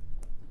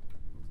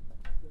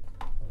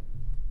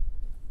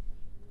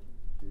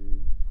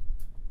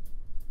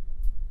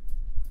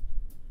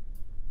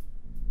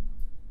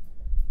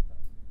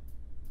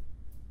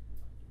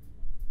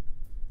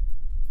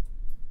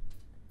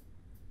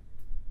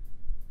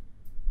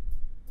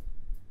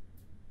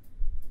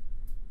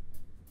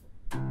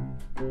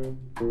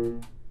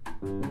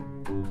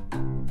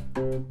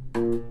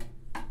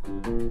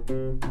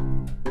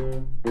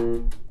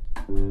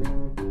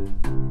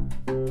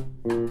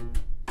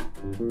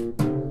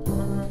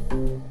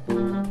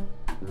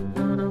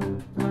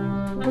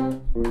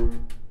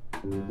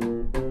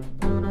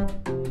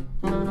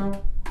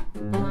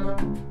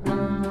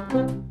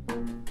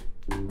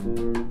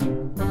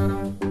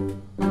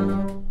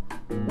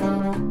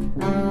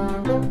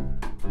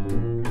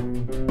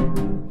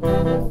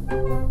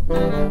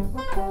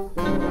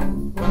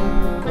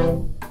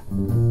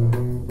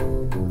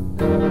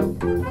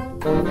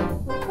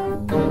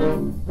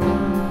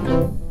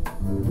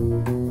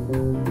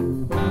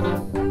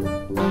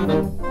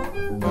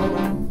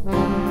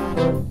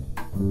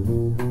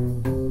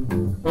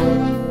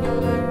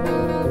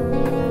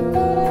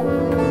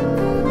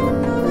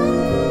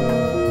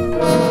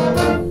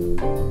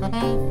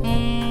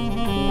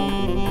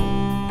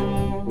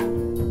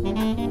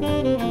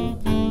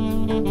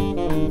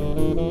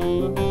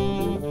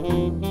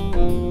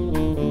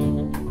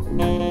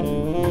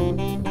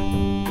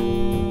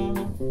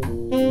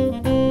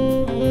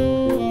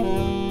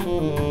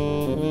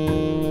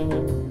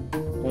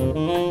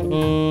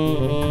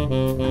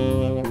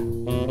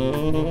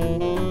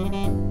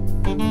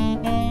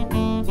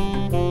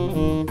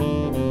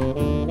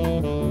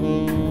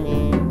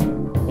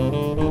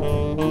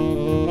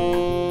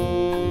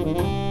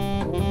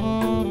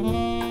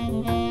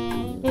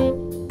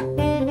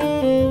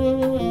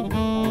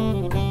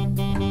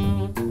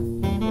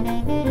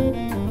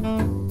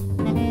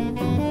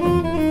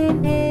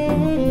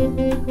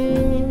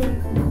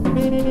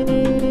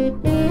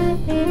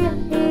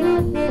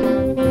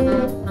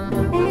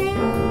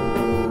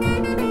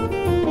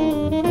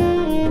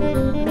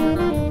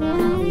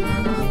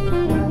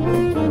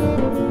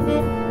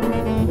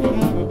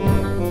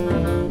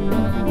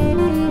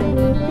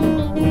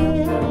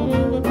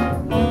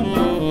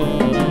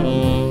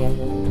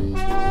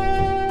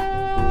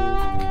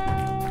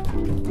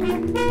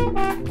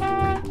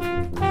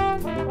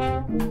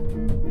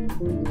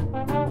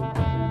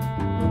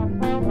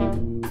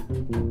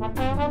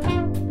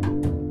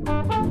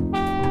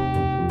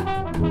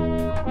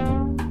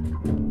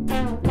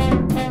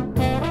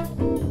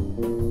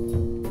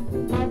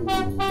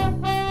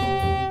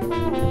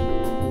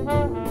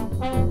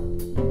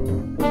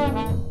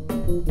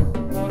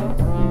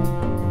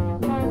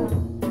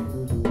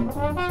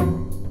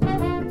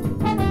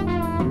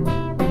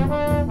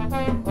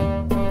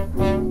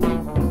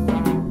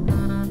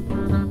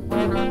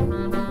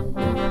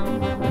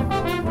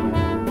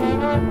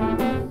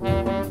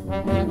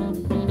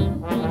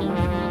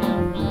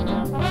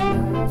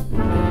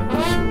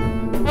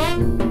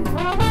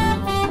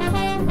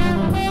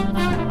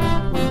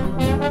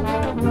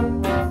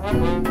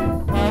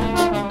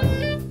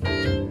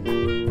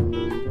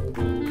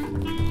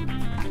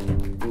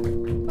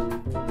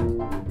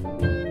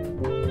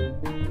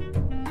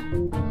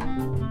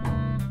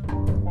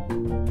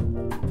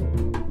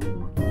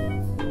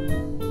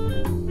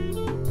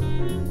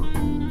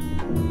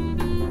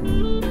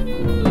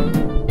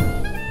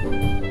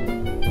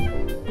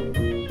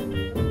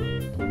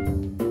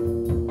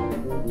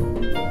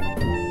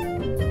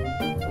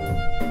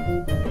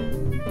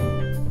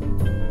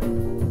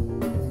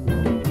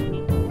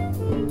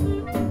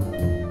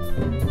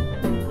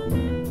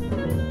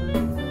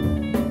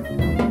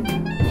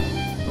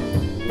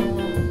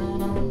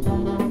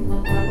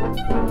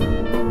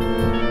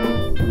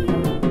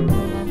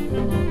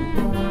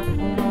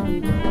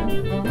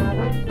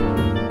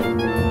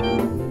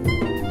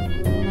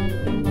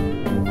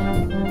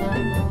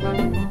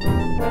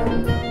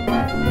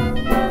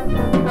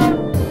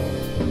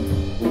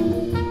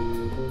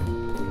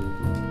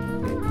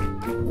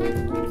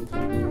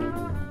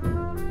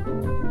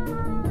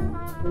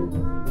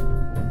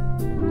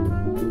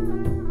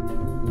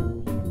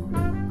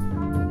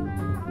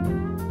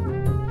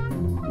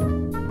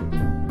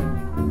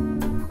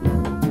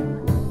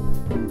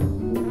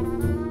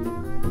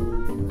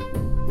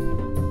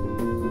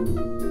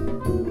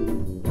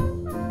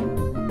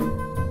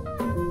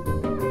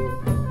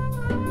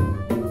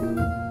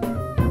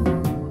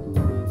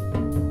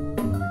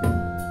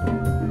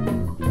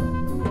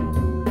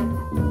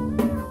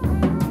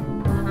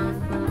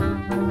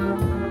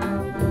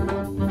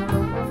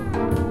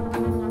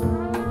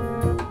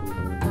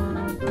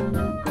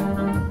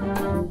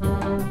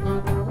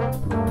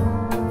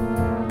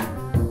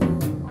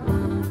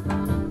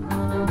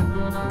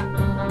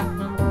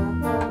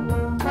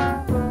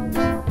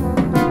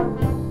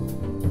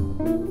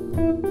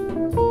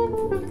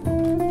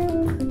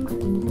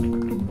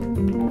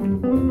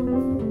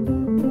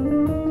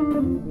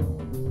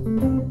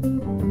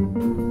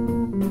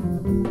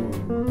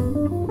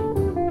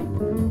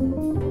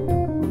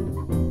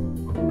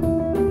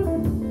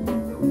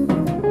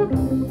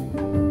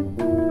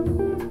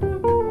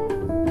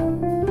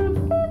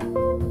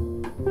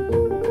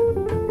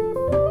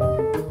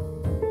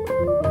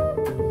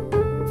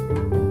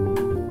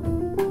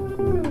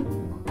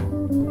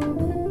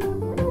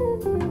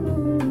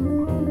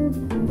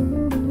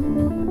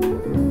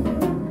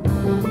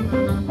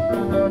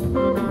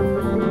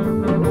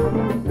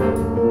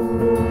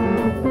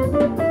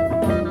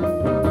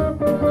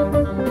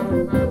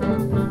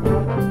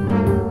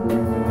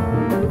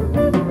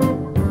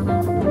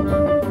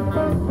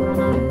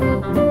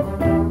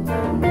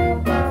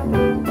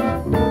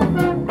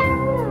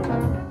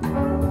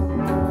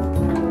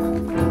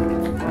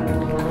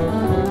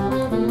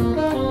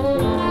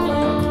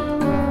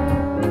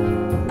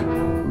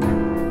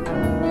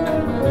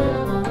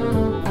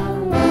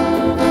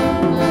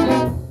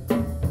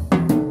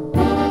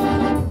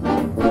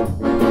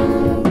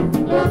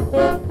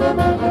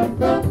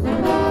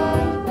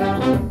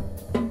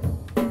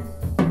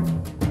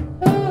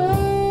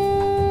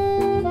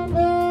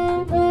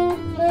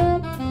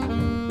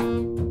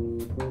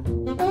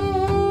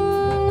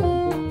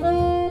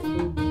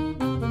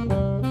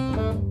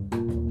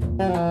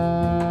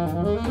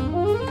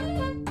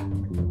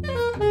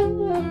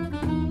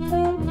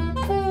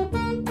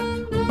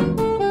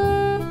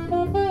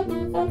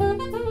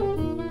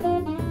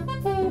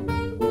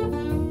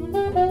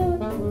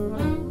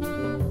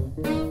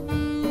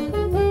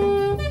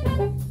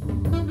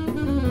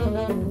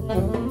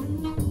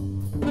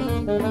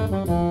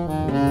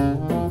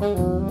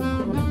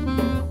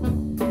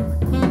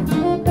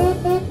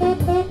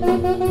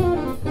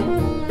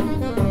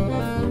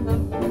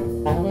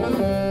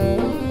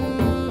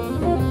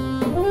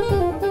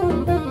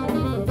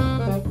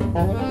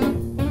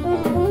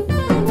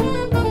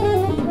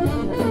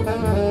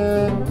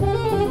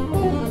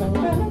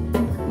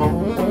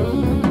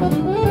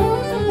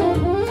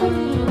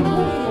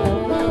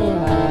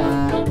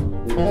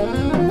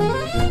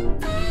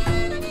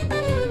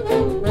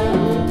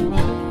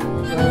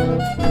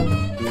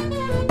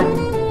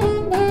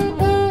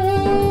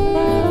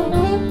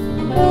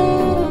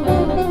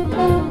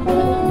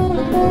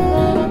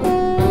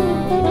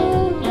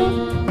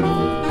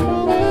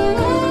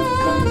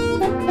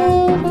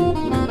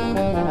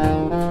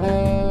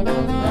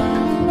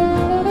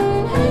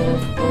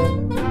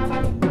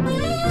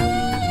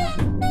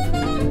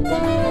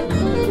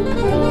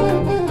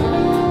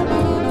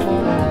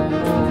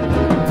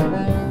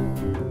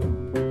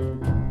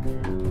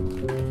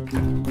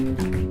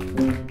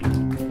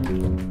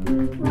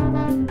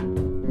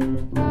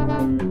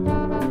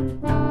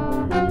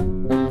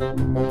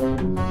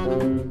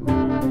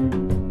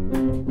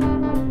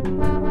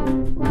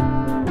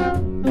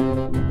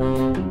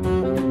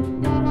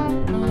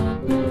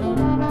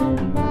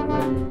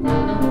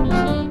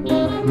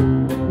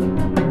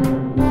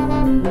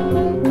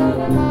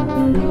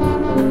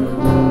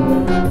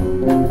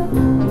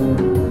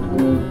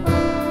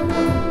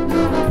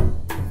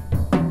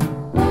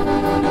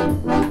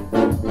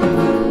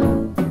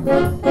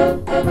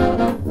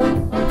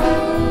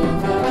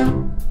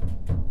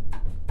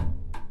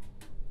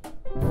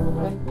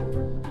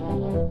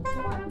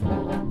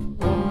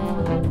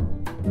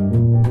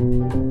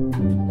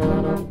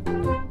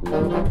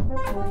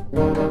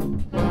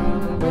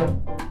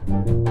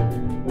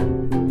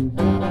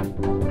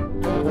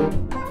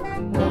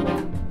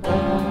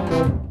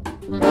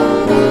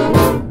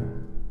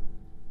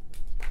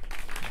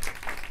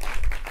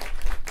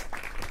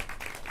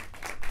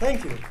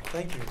Thank you,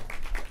 thank you。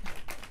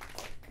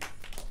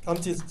咁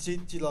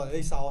接落嚟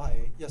呢首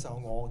係一首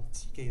我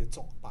自己嘅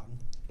作品，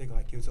呢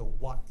個係叫做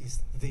What Is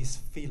This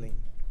Feeling？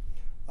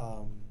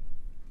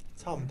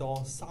差唔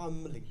多3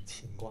年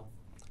前啩，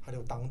喺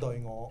度等待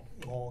我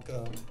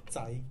嘅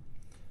仔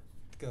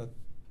嘅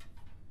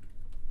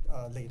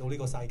嚟到呢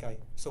個世界，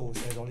所以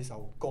寫咗呢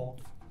首歌。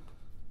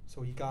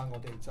所以依家我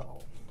哋就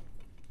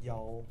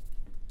有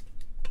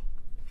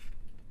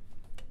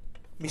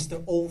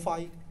Mr. O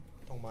輝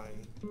同埋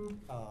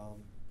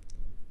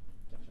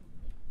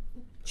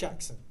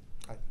Chakseng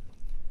係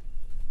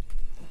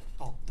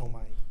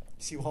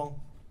小康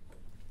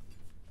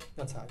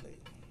一齊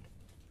嚟。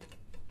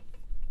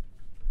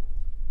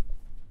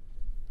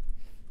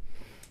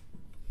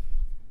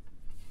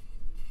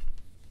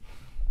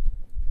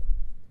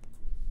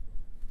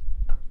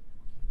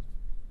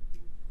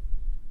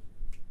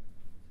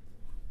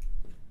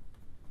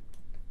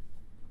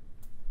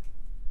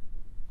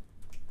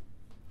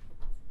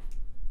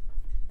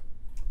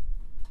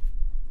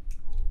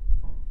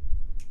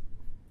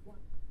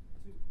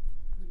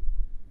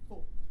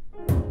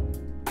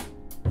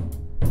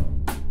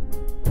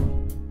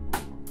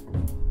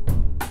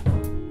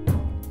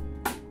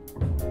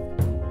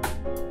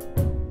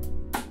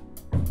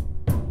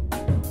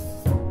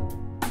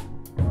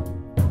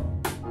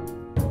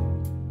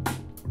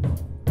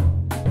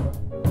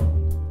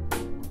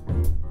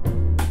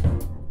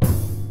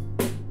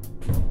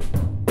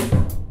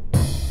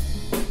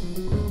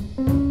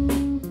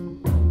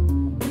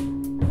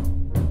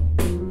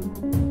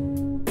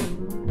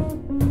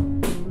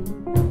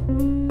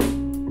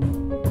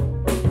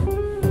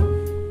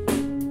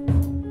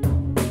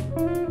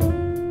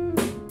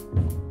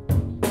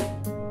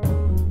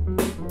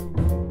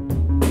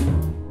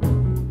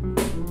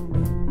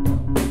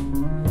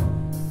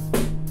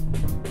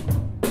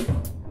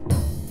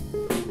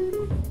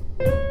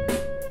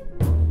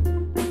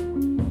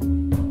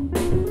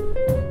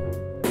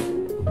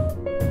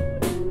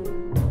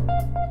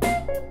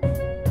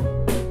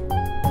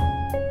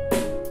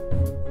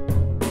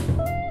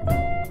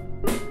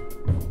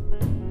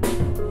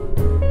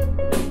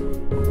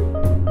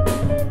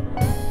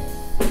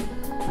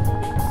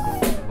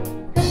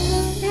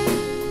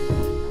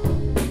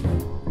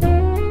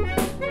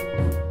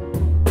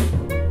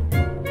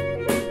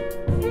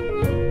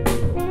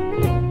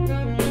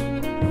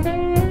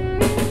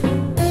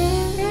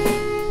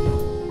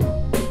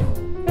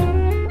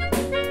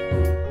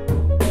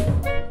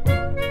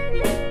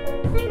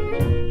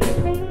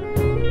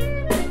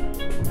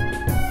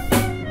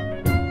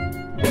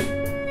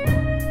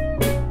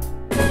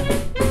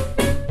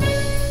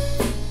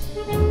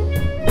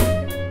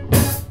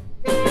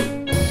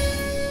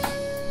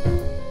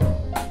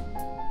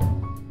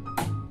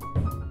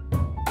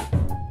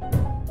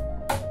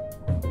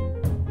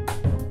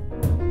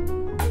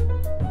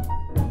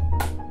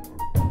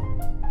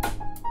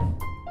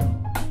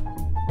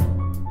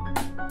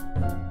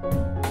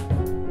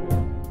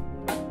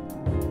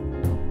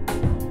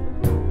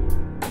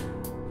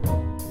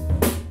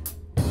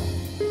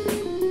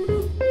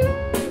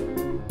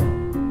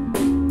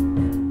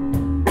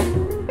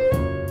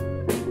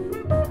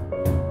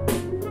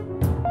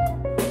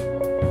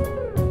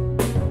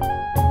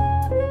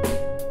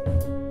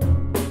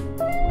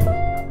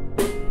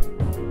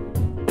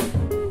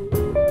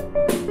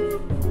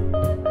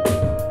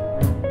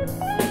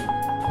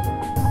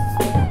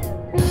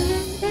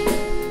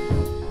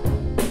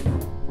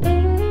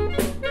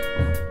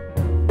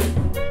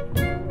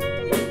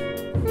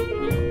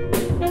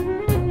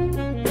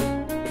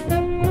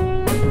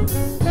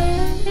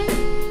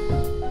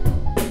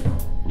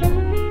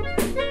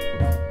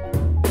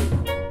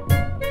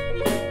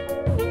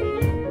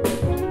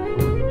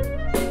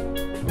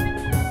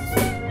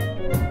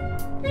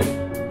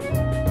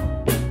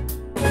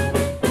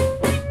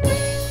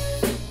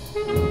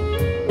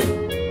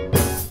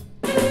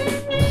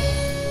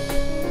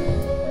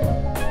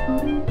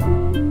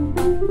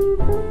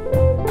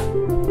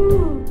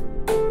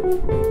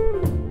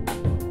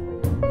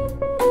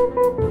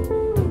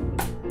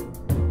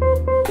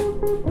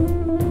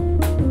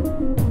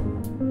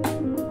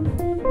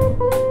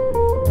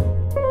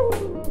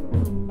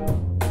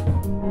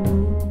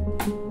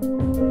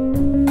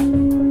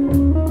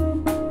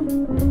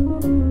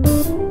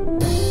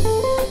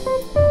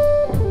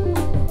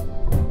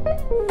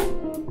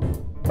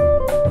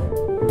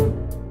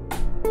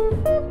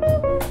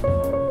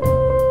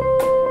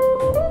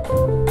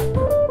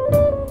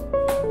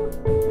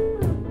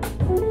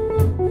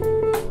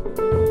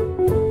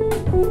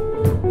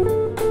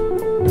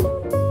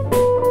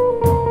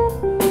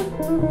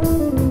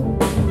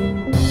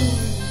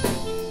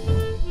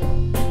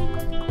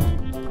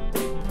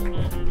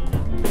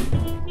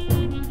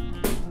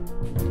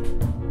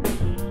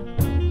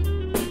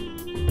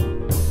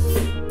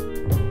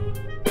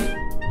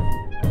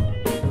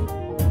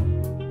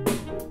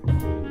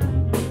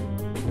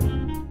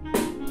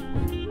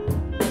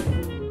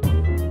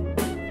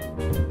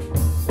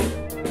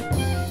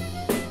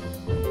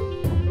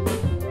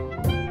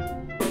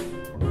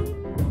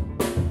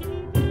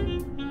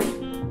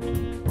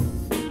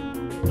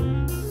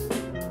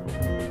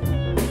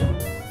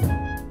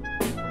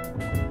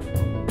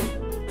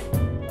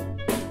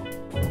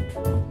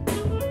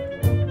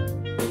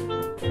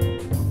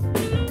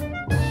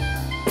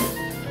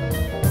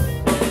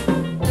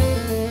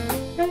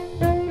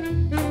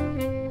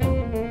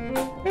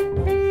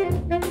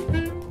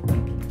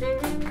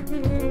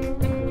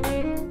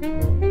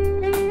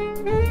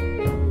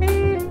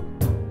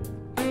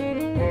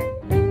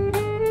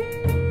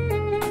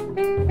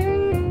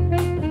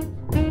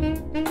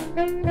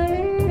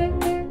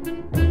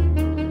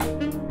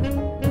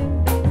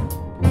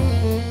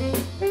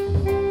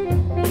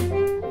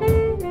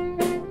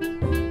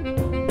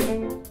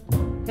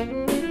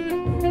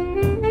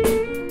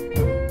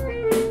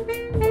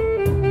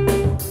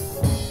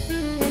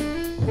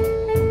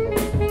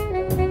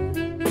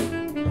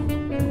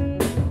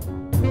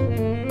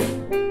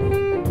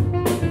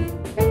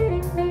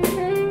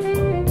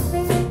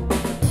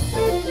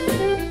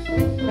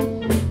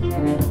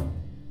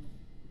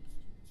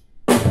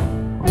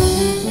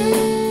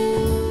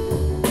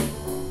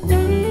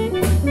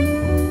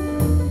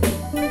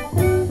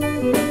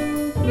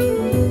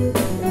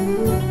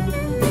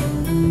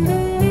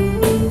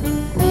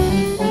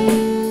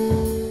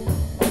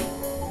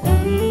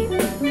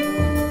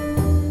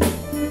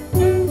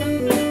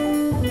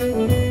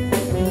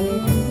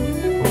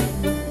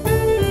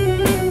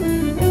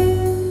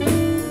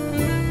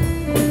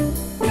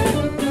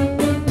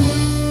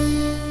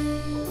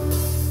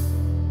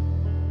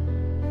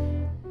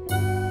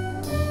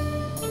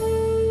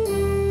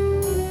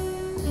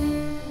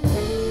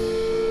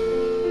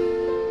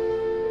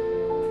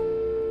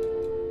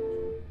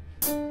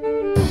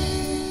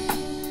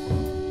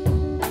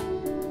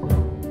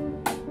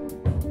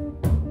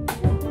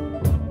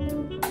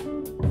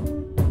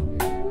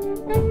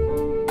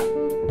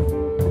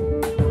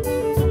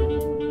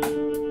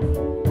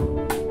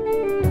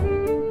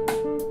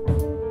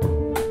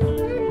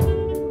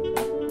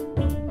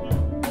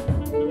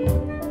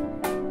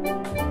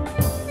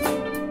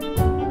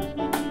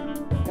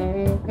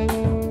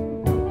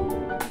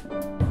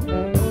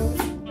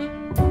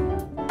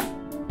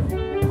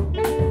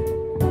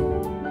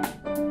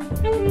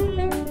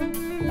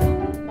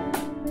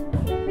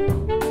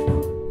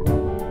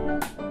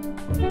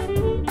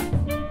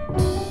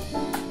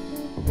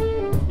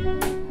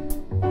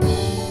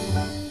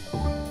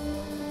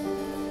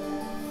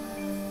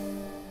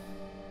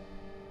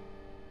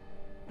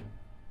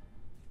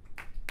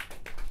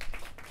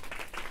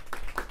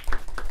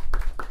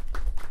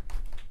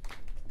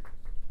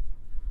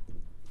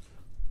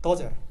多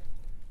謝。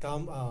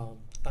咁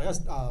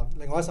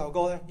另外一首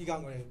歌咧，依家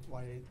我哋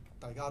為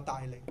大家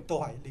帶嚟都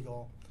係呢個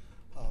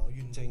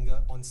完整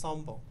嘅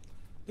ensemble。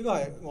呢個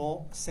係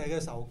我寫嘅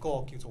首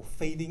歌，叫做《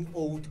Fading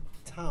Old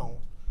Town》。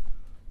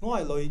我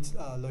係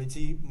來自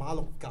馬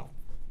六甲，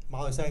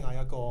馬來西亞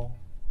一個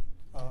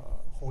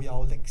好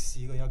有歷史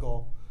嘅一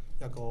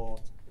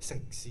個城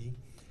市。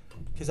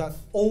其實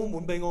澳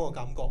門俾我嘅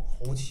感覺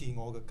好似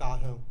我嘅家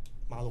鄉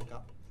馬六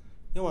甲，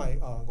因為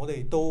我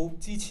哋都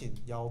之前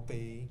有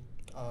被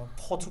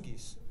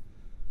Portuguese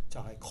就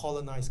係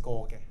colonize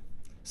過嘅，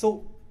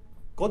 so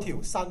嗰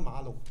條新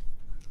馬路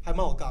喺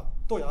馬六甲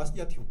都有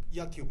一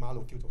條馬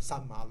路叫做新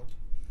馬路，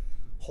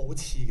好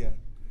似嘅。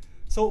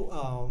so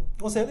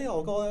我寫呢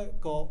首歌咧，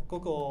嗰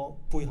個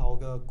背後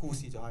嘅故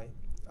事就係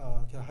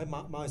其實喺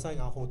馬來西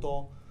亞好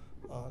多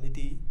呢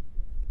啲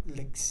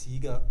歷史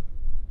嘅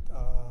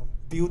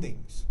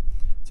buildings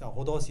就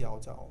好多時候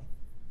就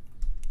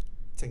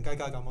靜雞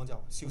雞咁樣就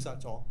消失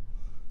咗，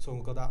所以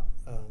我覺得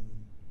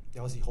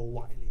有時好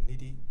懷念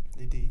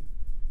呢啲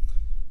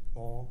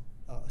我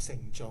成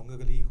長嘅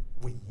嗰啲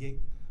回憶，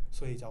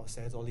所以就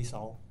寫咗呢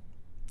首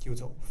叫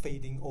做《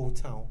Fading Old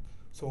Town》。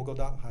所以我覺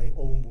得喺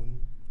澳門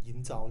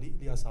演奏呢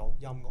一首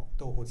音樂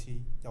都好似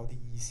有啲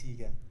意思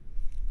嘅，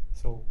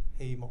所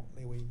以希望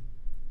你會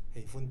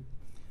喜歡。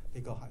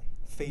呢個係《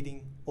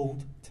Fading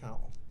Old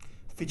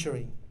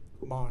Town》featuring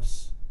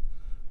Mars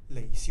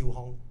黎少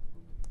康。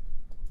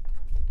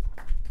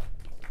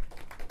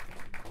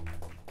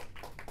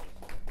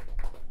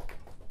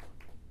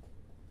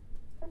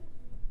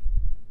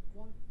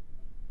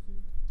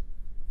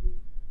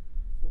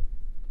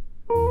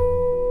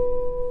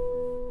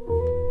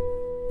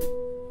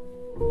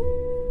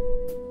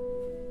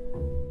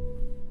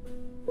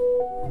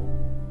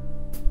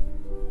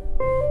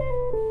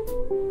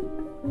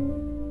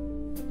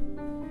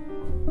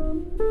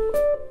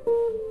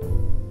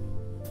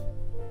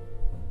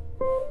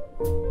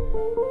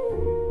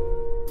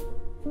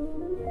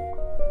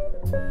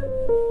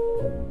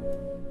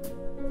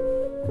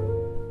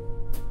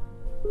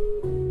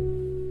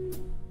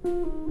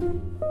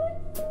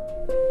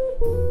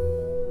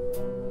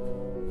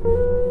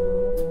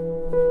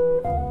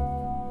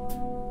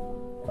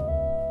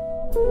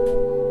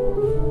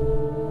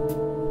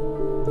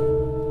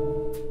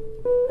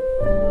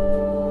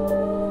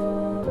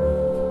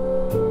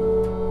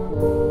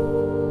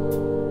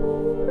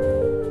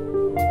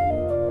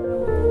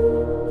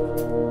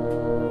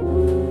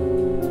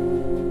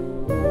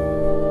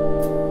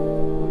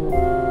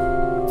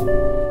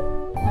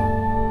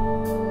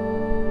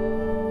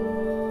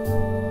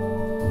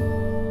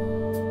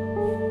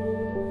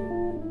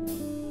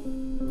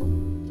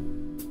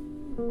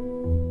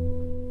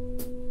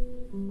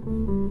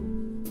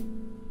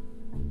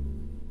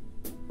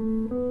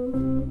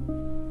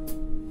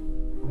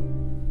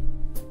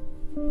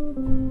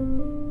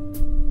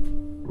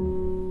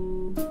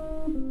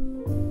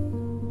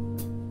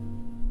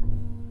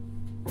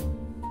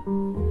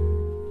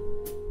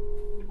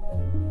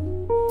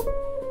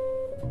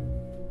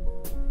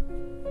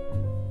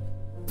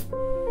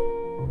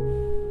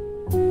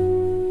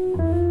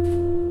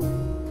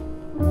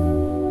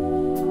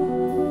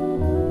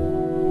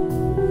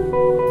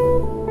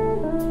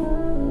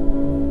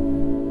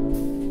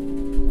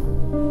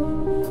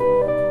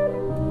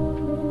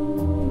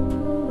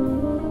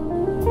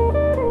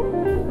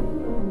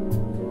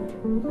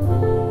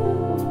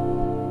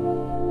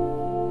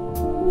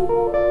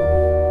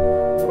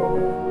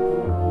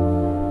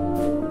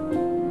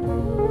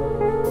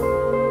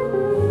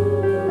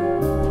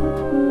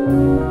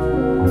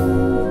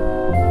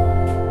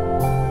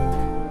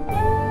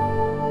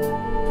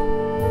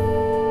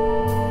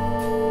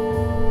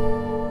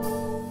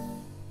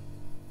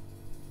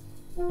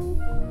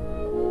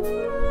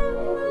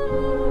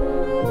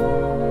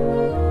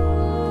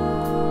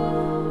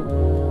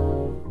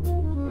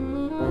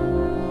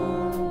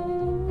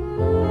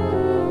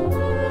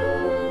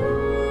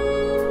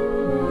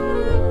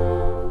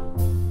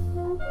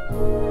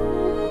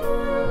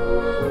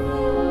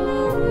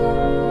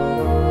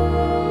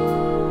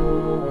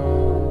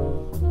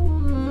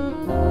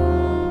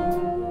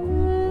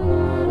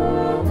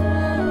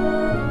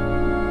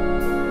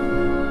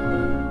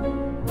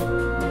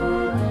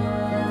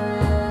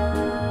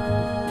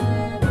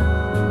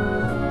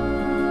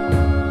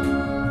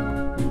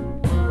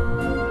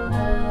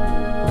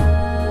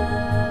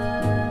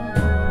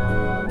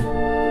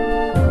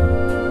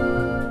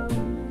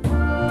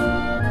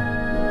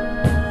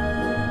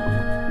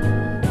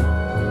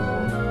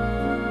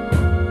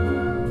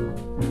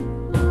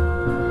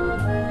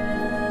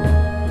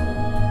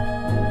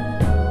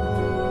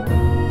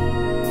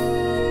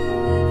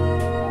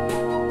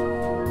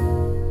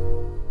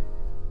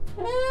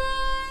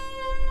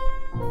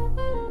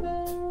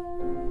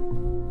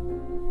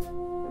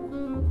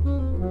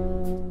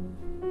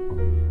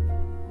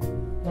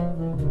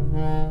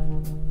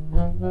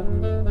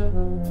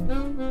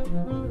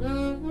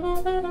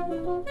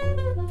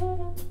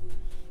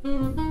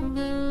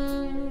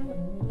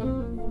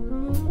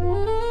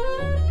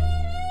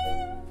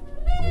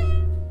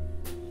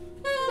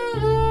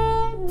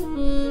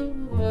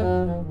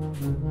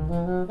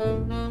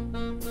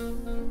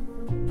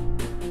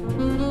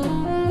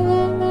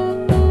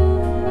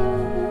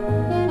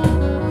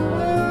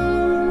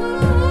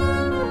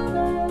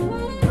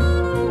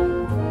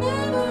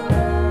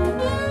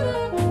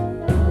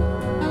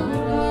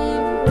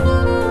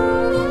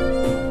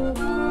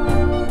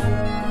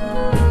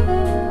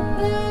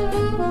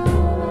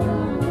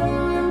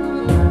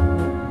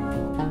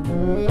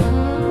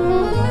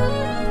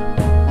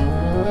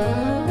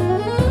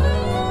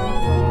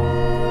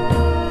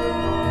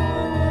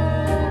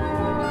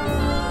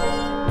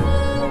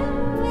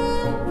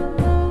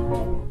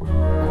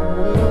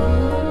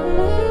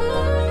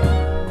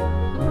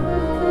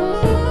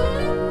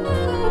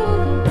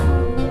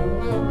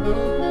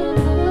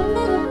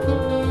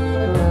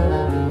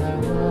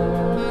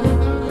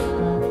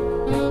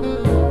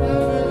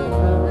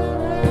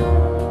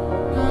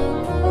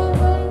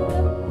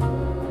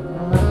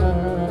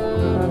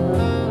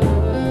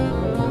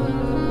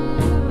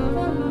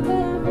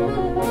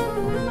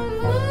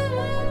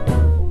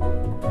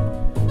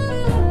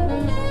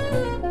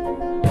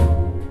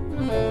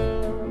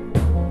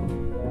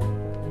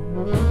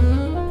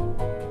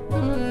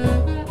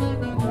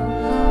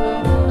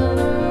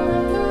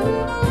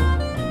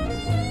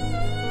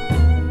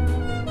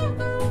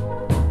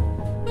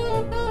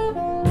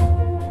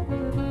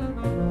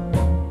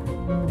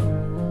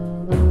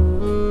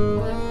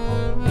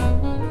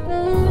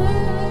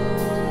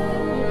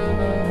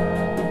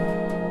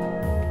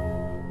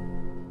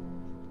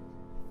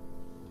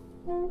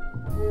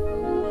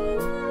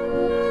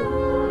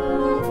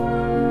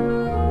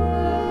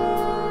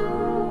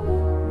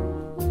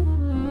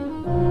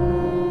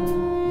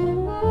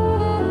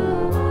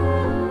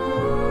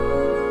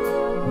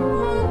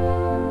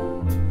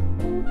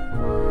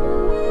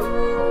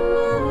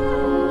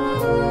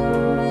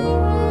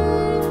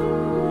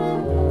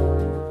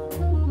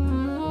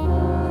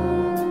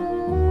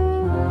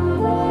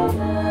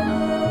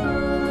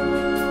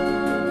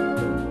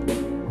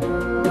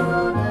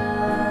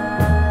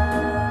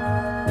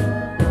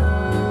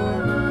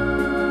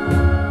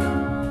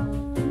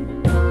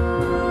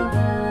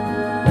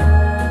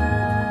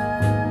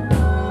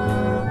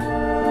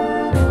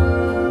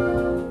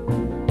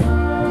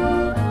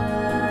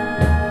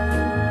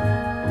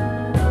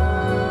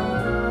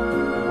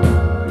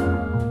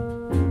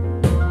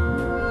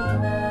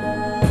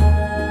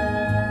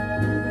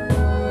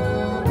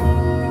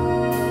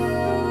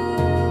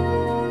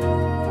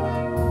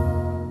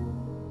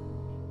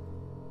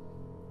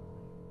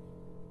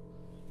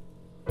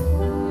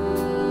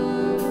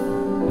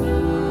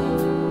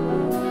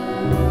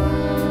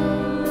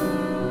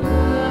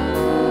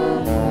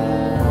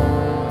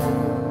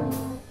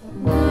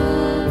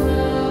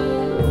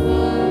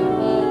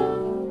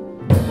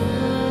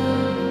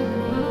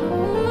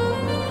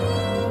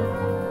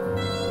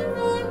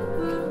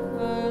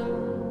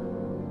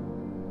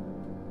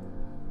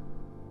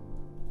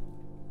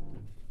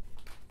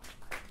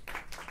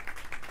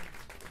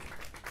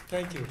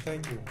Thank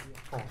you。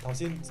哦，頭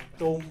先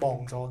都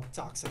望咗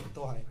Chakseng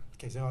都係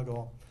其中一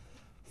個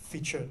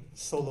featured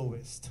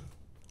soloist。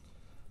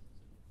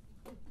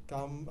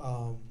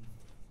咁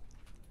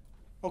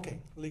OK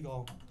呢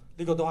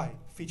個都係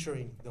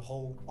featuring the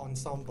whole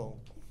ensemble。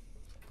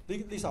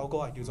呢首歌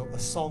係叫做 A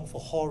Song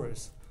for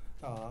Horace。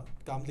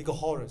咁呢個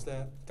Horace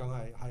咧，梗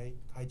係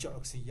喺爵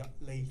士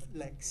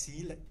歷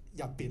史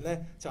入邊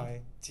咧，就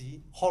係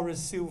指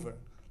Horace Silver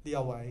呢一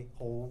位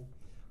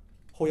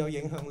好有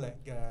影響力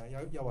嘅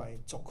一位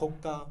作曲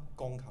家、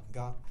鋼琴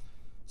家。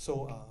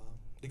So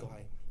呢個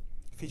係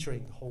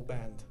featuring the whole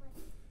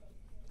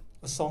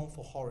band。A Song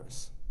for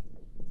Horace。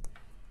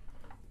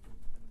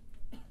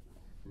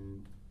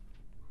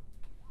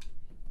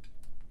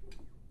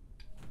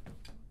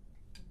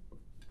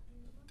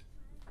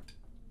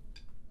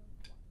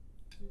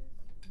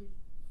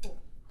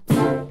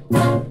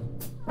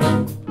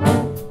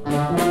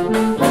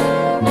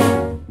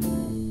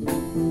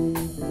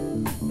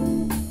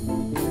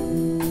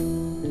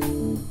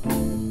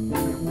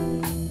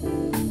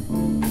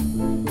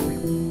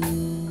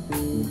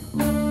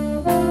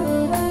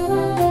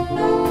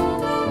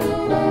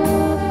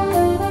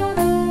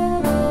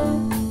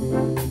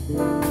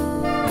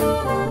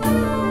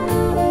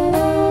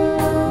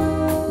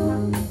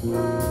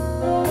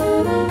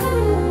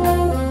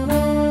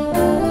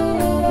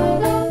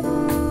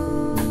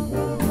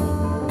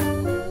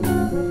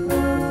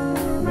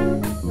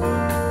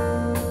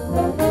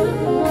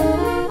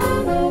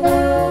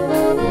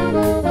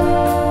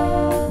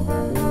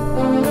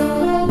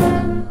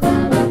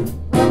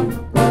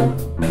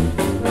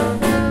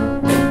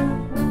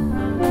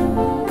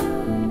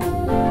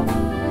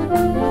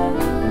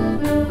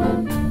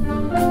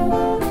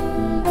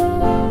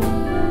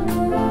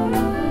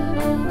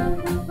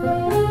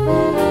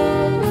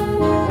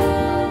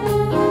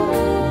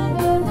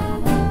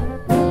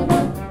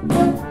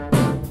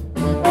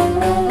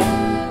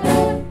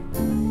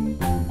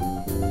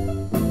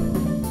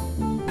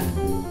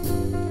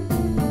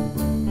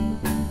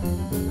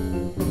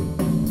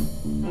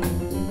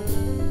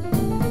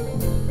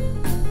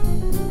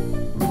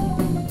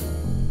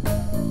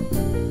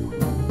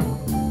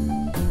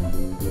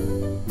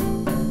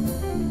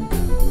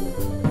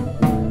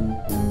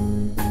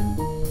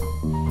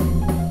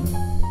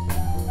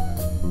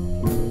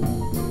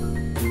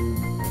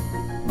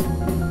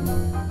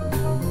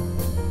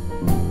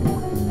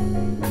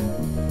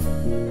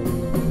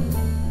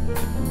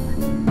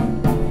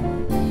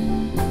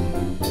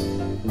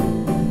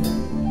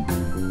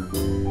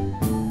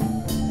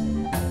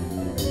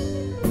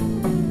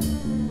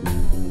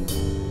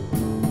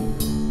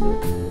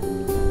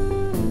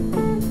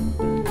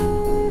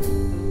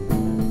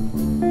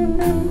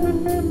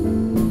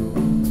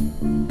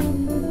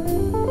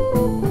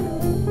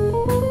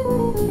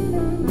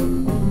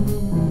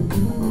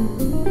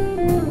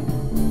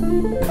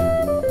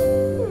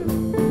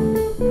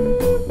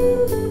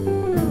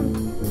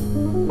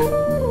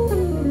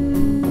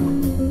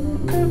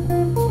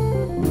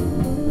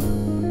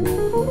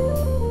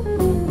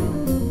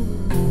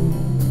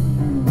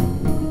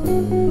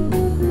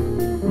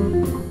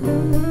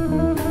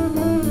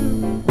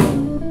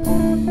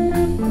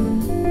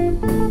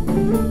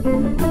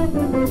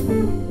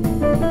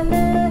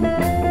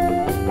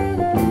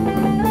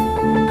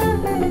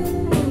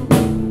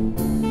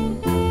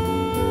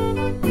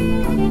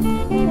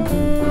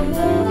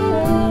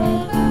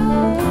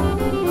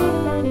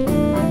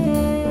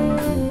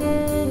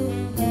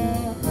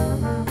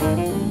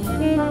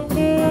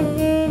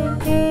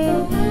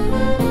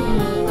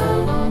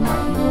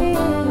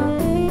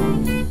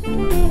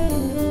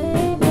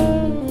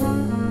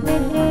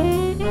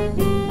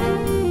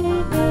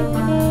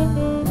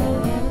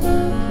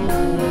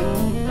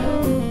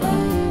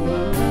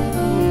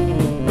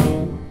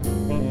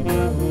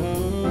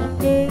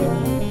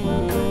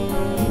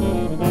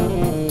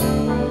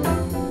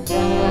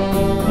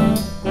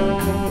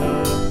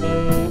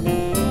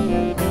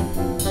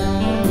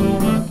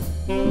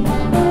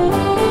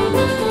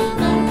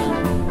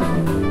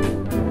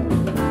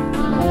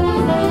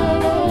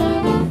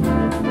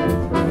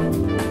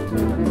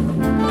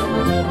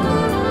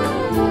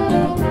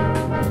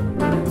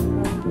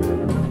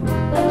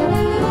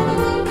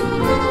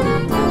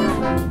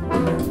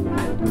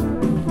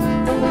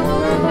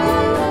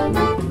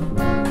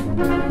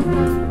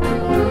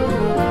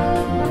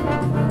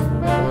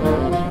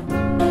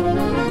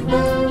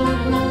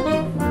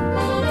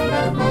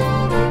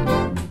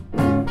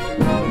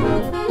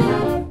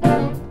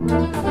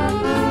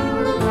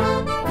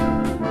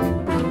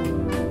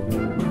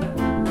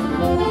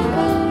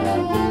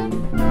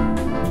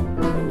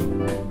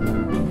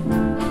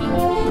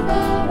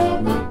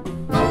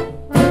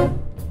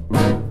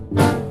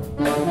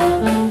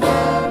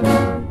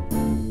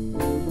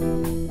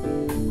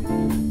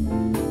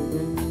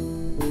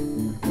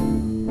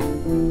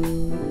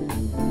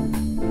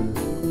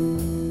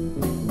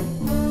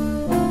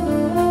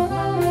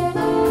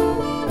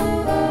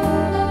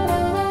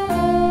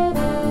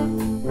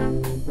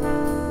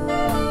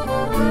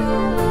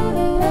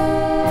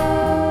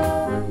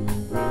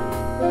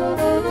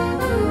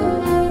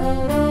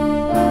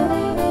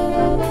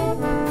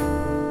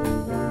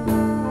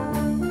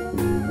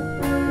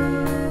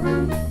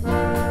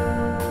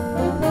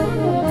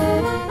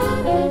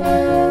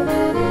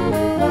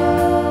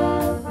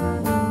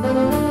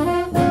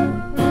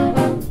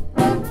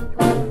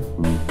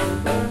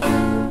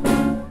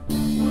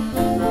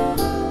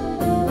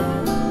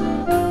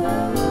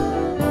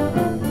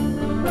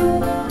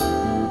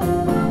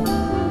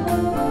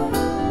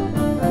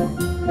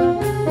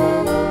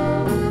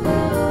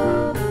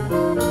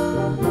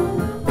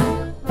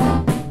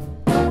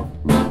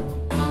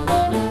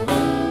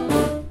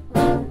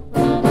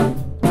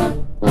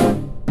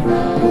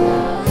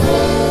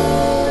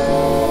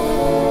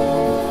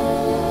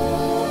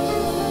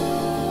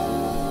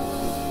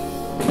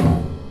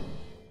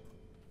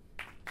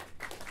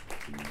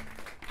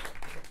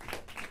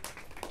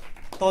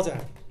多謝，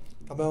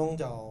咁樣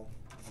就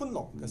歡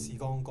樂嘅時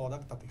光過得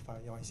特別快，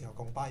又係時候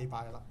講拜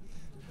拜啦。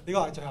呢個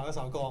係最後一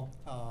首歌，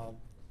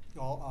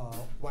我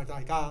為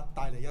大家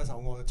帶嚟一首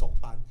我嘅作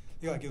品，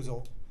呢個係叫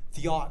做《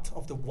The Art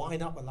of the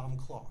Wind Up Alarm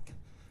Clock》。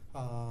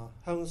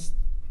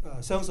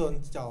相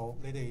信就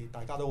你哋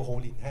大家都好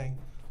年輕，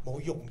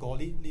冇用過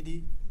呢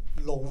啲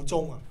鬧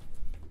鐘啊，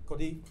嗰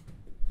啲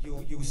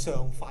要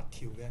上發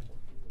條嘅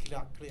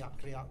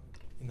click，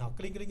 然後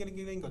click 嗰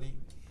啲，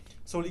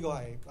所以呢個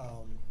係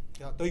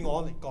其實對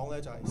我嚟講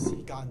咧就係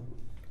時間，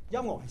音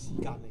樂係時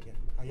間嚟嘅，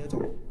係一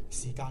種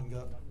時間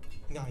嘅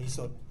藝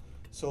術。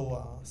所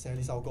以寫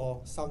呢首歌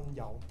深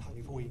有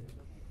體會。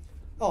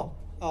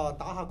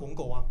打下廣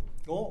告啊！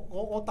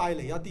我帶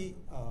嚟一啲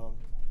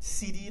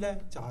CD 咧，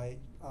就係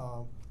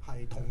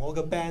係同我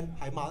嘅 band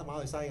喺馬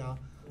來西亞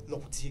錄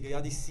製嘅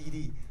一啲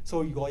CD。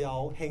所以如果有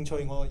興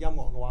趣我嘅音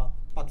樂嘅話，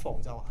不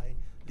妨就喺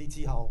呢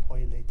之後可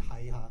以嚟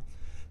睇下。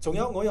仲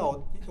有我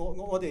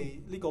哋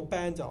呢個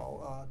band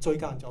就最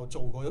近就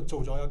做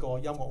咗一個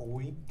音樂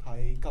會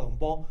喺吉隆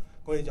坡，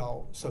我哋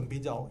就順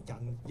便就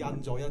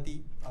印咗一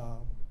啲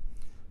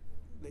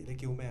你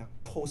叫咩啊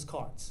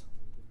postcards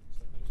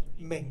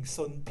明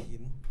信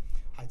片，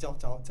係就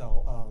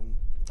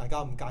大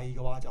家唔介意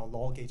嘅話，就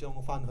攞幾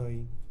張翻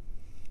去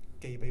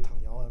寄俾朋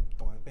友啊，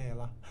當係咩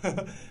啦？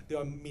你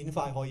話免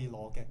費可以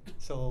攞嘅。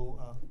So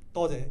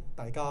多謝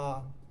大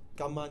家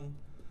今晚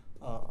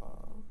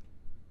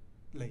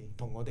嚟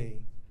同我哋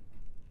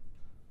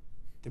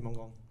點樣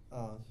講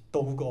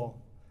度過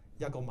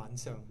一個晚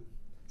上。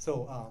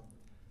So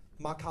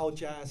Macau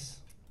Jazz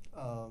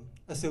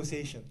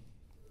Association。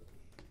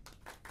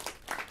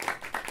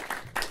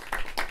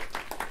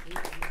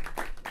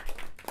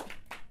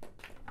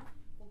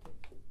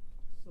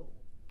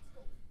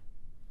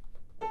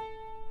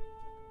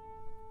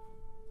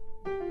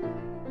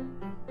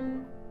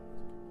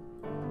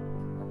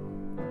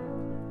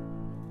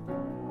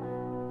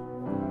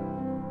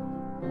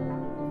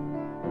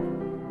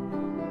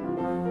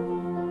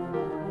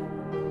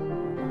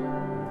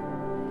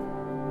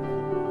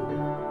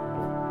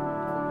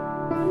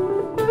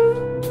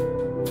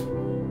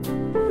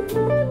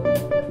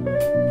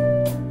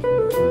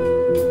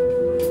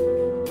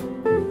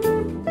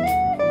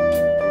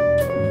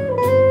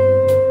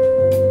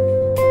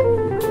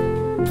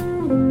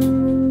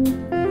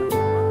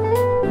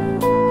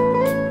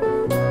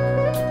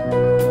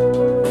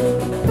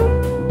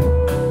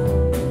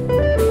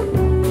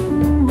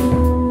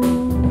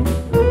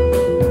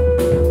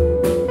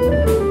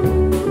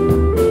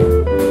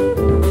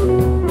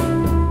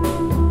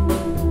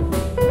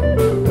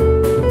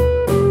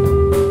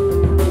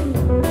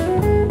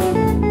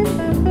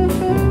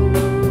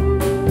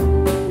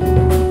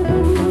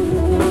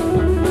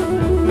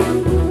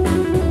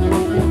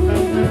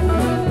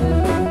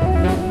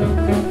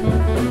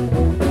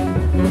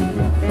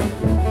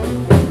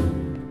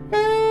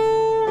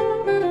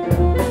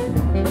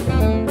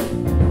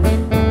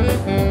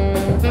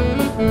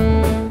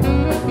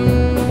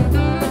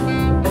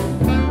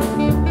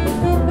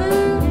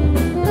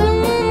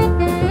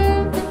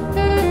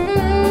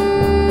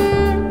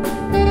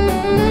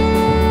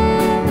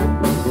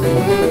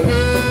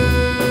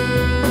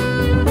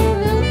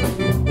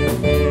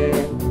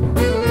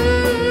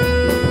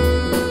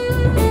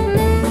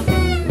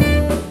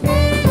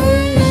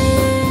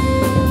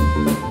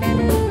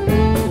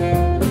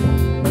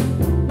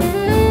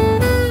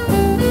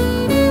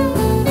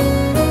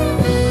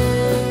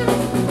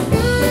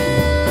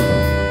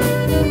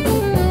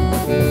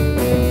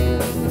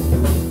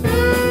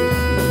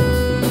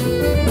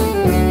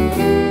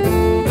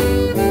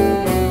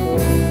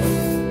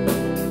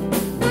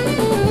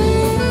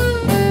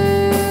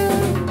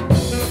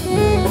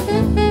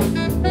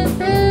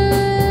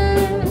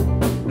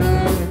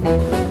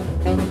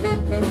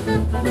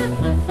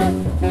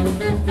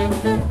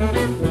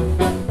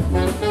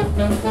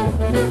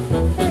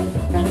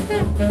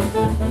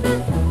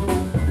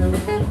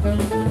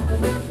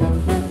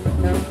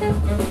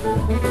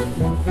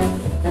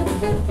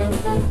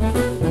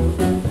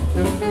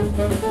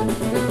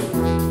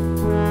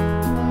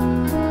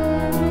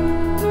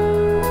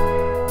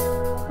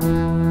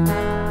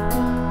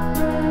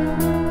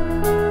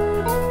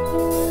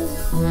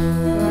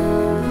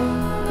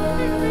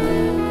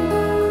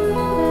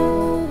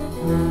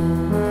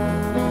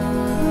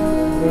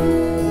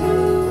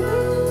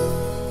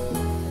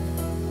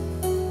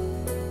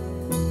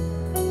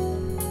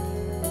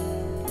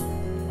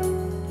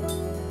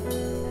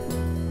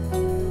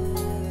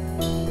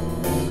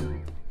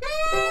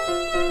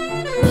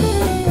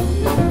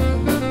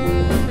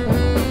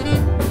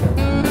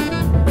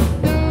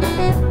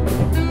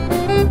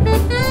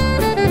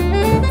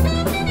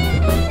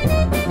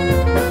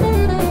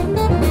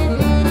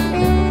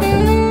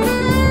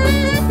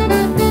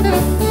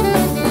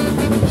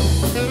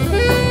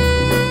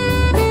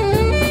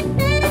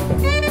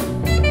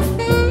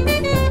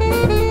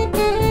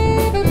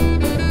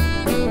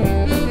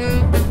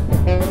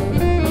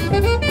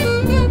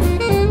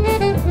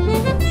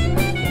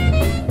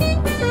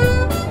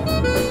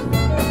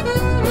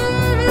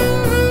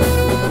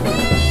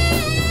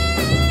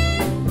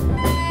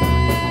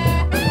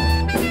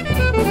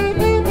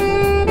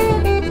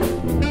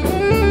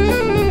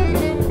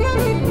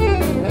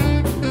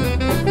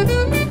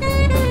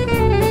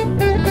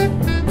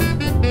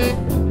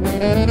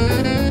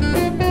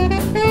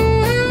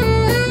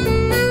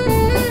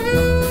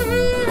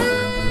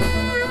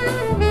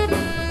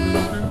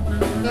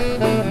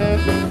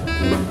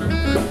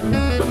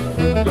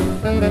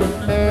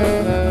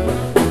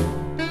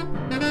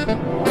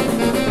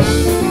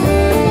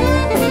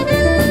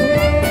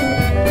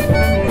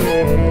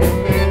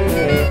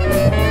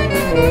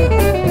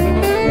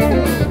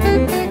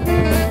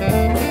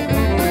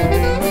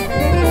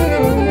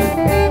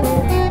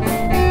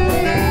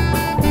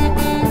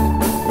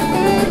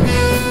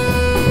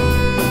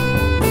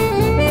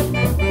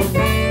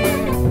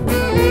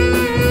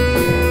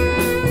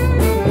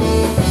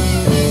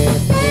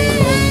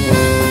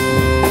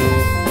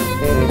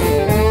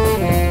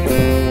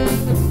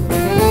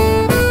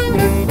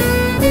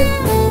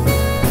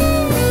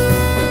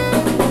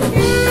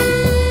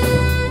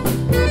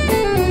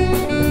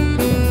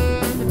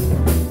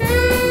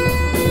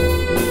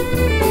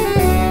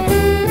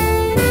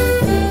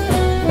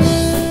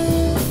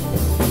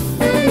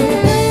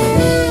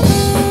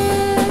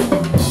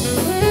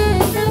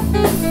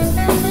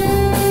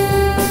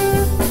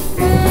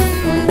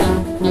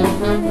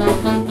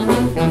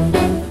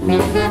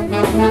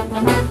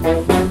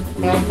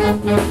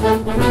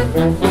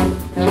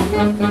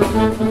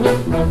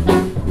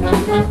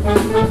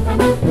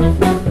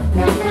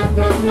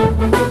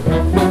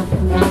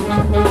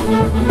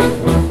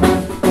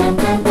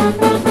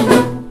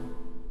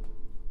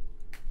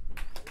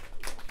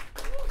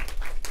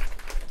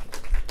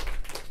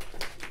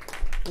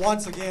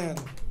Once again,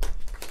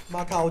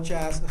 Macau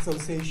Jazz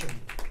Association.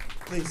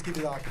 Please keep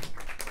it up.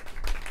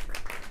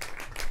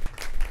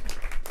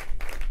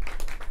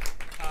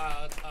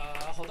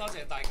 好多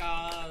謝大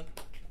家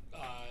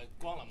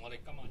光臨我哋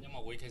今晚音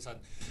樂會。其實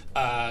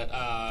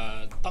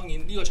當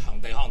然呢個場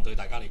地可能對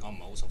大家嚟講唔係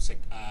好熟悉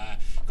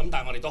咁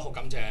但係我哋都好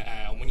感謝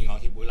澳門弦樂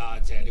協會啦，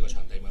借呢個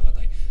場地俾我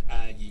哋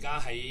而家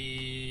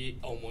喺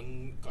澳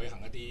門舉行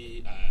一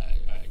啲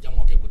音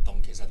樂嘅活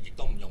動，其實亦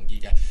都唔容易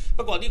嘅。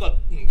不過呢個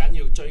唔緊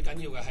要，最緊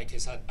要嘅係其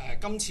實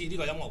今次呢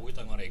個音樂會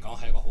對我嚟講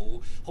係一個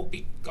好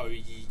別具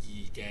意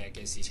義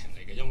嘅事情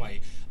嚟嘅，因為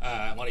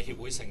我哋協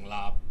會成立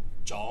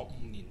咗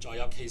5年左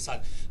右，其實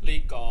呢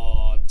個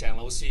鄭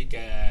老師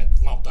嘅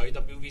樂隊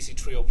WVC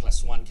Trio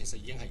Plus One 其實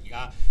已經係而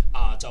家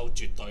亞洲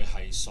絕對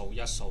係數一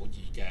數二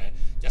嘅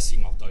一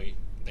線樂隊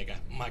嚟嘅，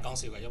唔係講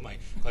笑嘅，因為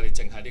佢哋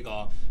淨係呢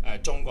個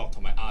中國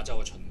同埋亞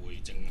洲嘅巡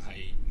迴，淨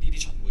係呢啲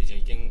巡迴就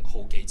已經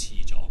好幾次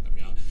咗咁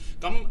樣。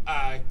咁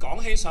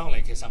講起上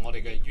嚟，其實我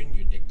哋嘅淵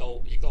源亦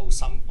都好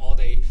深。我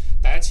哋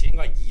第一次應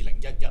該係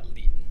2011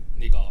年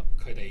呢個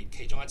佢哋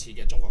其中一次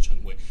嘅中國巡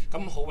迴，咁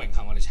好榮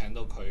幸我哋請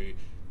到佢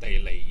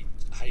哋嚟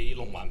喺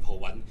龍環葡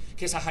韻，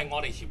其實係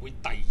我哋協會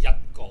第一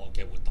個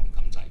嘅活動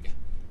咁滯嘅，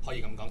可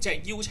以咁講，即係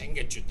邀請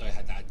嘅絕對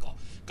係第一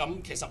個。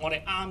咁其實我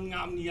哋啱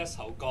啱呢一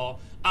首歌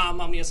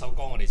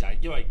我哋就係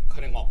因為佢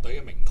哋樂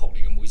隊嘅名曲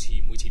嚟嘅，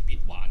每次必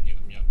玩嘅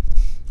咁樣。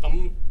咁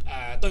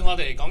對我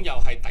哋嚟講又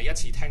係第一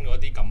次聽到一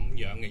啲咁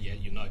樣嘅嘢，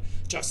原來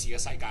爵士嘅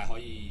世界可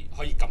以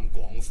咁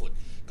廣闊，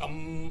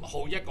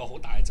咁一個好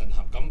大嘅震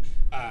撼。咁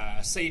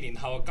4年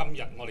後嘅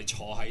今日，我哋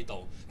坐喺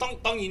度，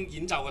當然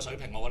演奏嘅水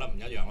平我覺得唔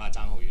一樣啦，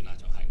爭好遠啦，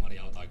仲係我哋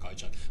有待改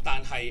進。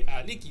但係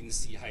呢件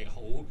事係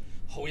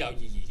好有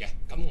意義嘅，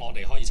咁我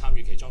哋可以參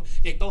與其中，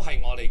亦都係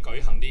我哋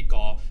舉行呢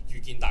個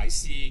遇見大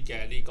師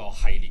嘅呢個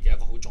系列嘅一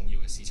個好重要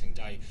嘅事情，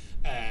就係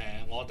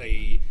我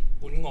哋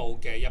本澳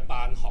嘅一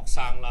班學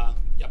生啦，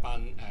一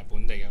班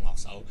本地嘅樂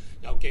手，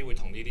有機會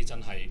同呢啲真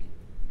係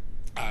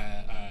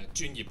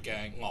專業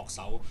嘅樂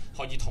手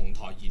可以同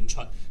台演出。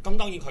咁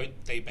當然佢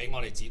哋俾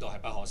我哋指導係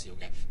不可少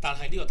嘅，但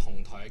係呢個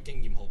同台嘅經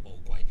驗好寶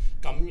貴。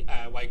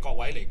咁為各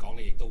位嚟講，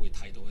你亦都會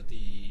睇到一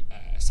啲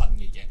新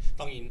嘅嘢。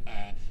當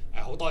然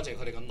好多謝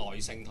佢哋嘅耐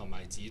性同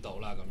埋指導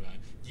啦。咁樣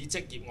以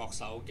職業樂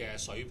手嘅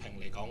水平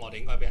嚟講，我哋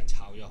應該俾人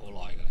炒咗好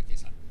耐㗎啦。其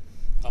實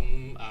咁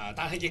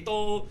但係亦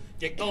都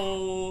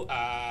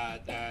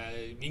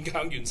勉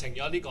強完成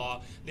咗呢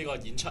個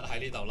演出喺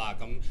呢度啦。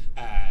咁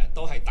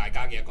都係大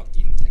家嘅一個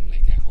見證嚟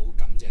嘅，好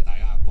感謝大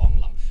家嘅光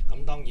臨。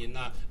咁當然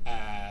啦，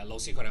老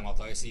師佢哋樂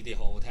隊嘅 CD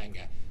好好聽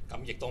嘅，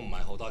咁亦都唔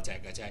係好多隻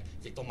嘅啫，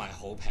亦都唔係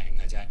好平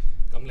嘅啫。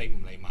咁你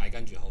唔嚟買，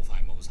跟住好快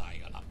冇晒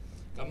㗎啦。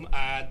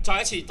咁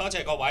再一次多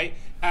謝各位。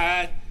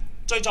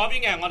最左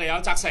邊嘅我哋有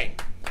澤成，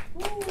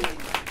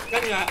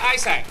跟住係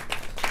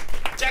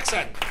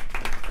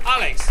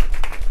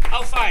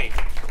Isaac、Jackson、Alex、Chon Fai，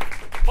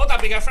 好特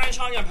別嘅 French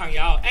horn 嘅朋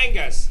友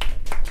Angus，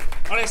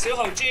 我哋小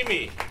號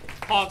Jimmy、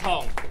何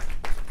彤、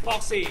博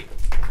士，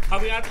後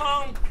邊阿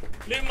湯、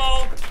亂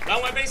舞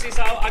兩位貝斯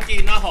手阿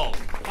健、阿豪、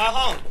阿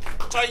康。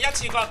再一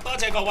次多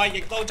謝各位，亦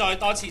都再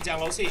多謝鄭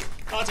老師，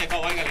多謝各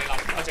位嘅蒞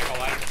臨，多謝各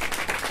位。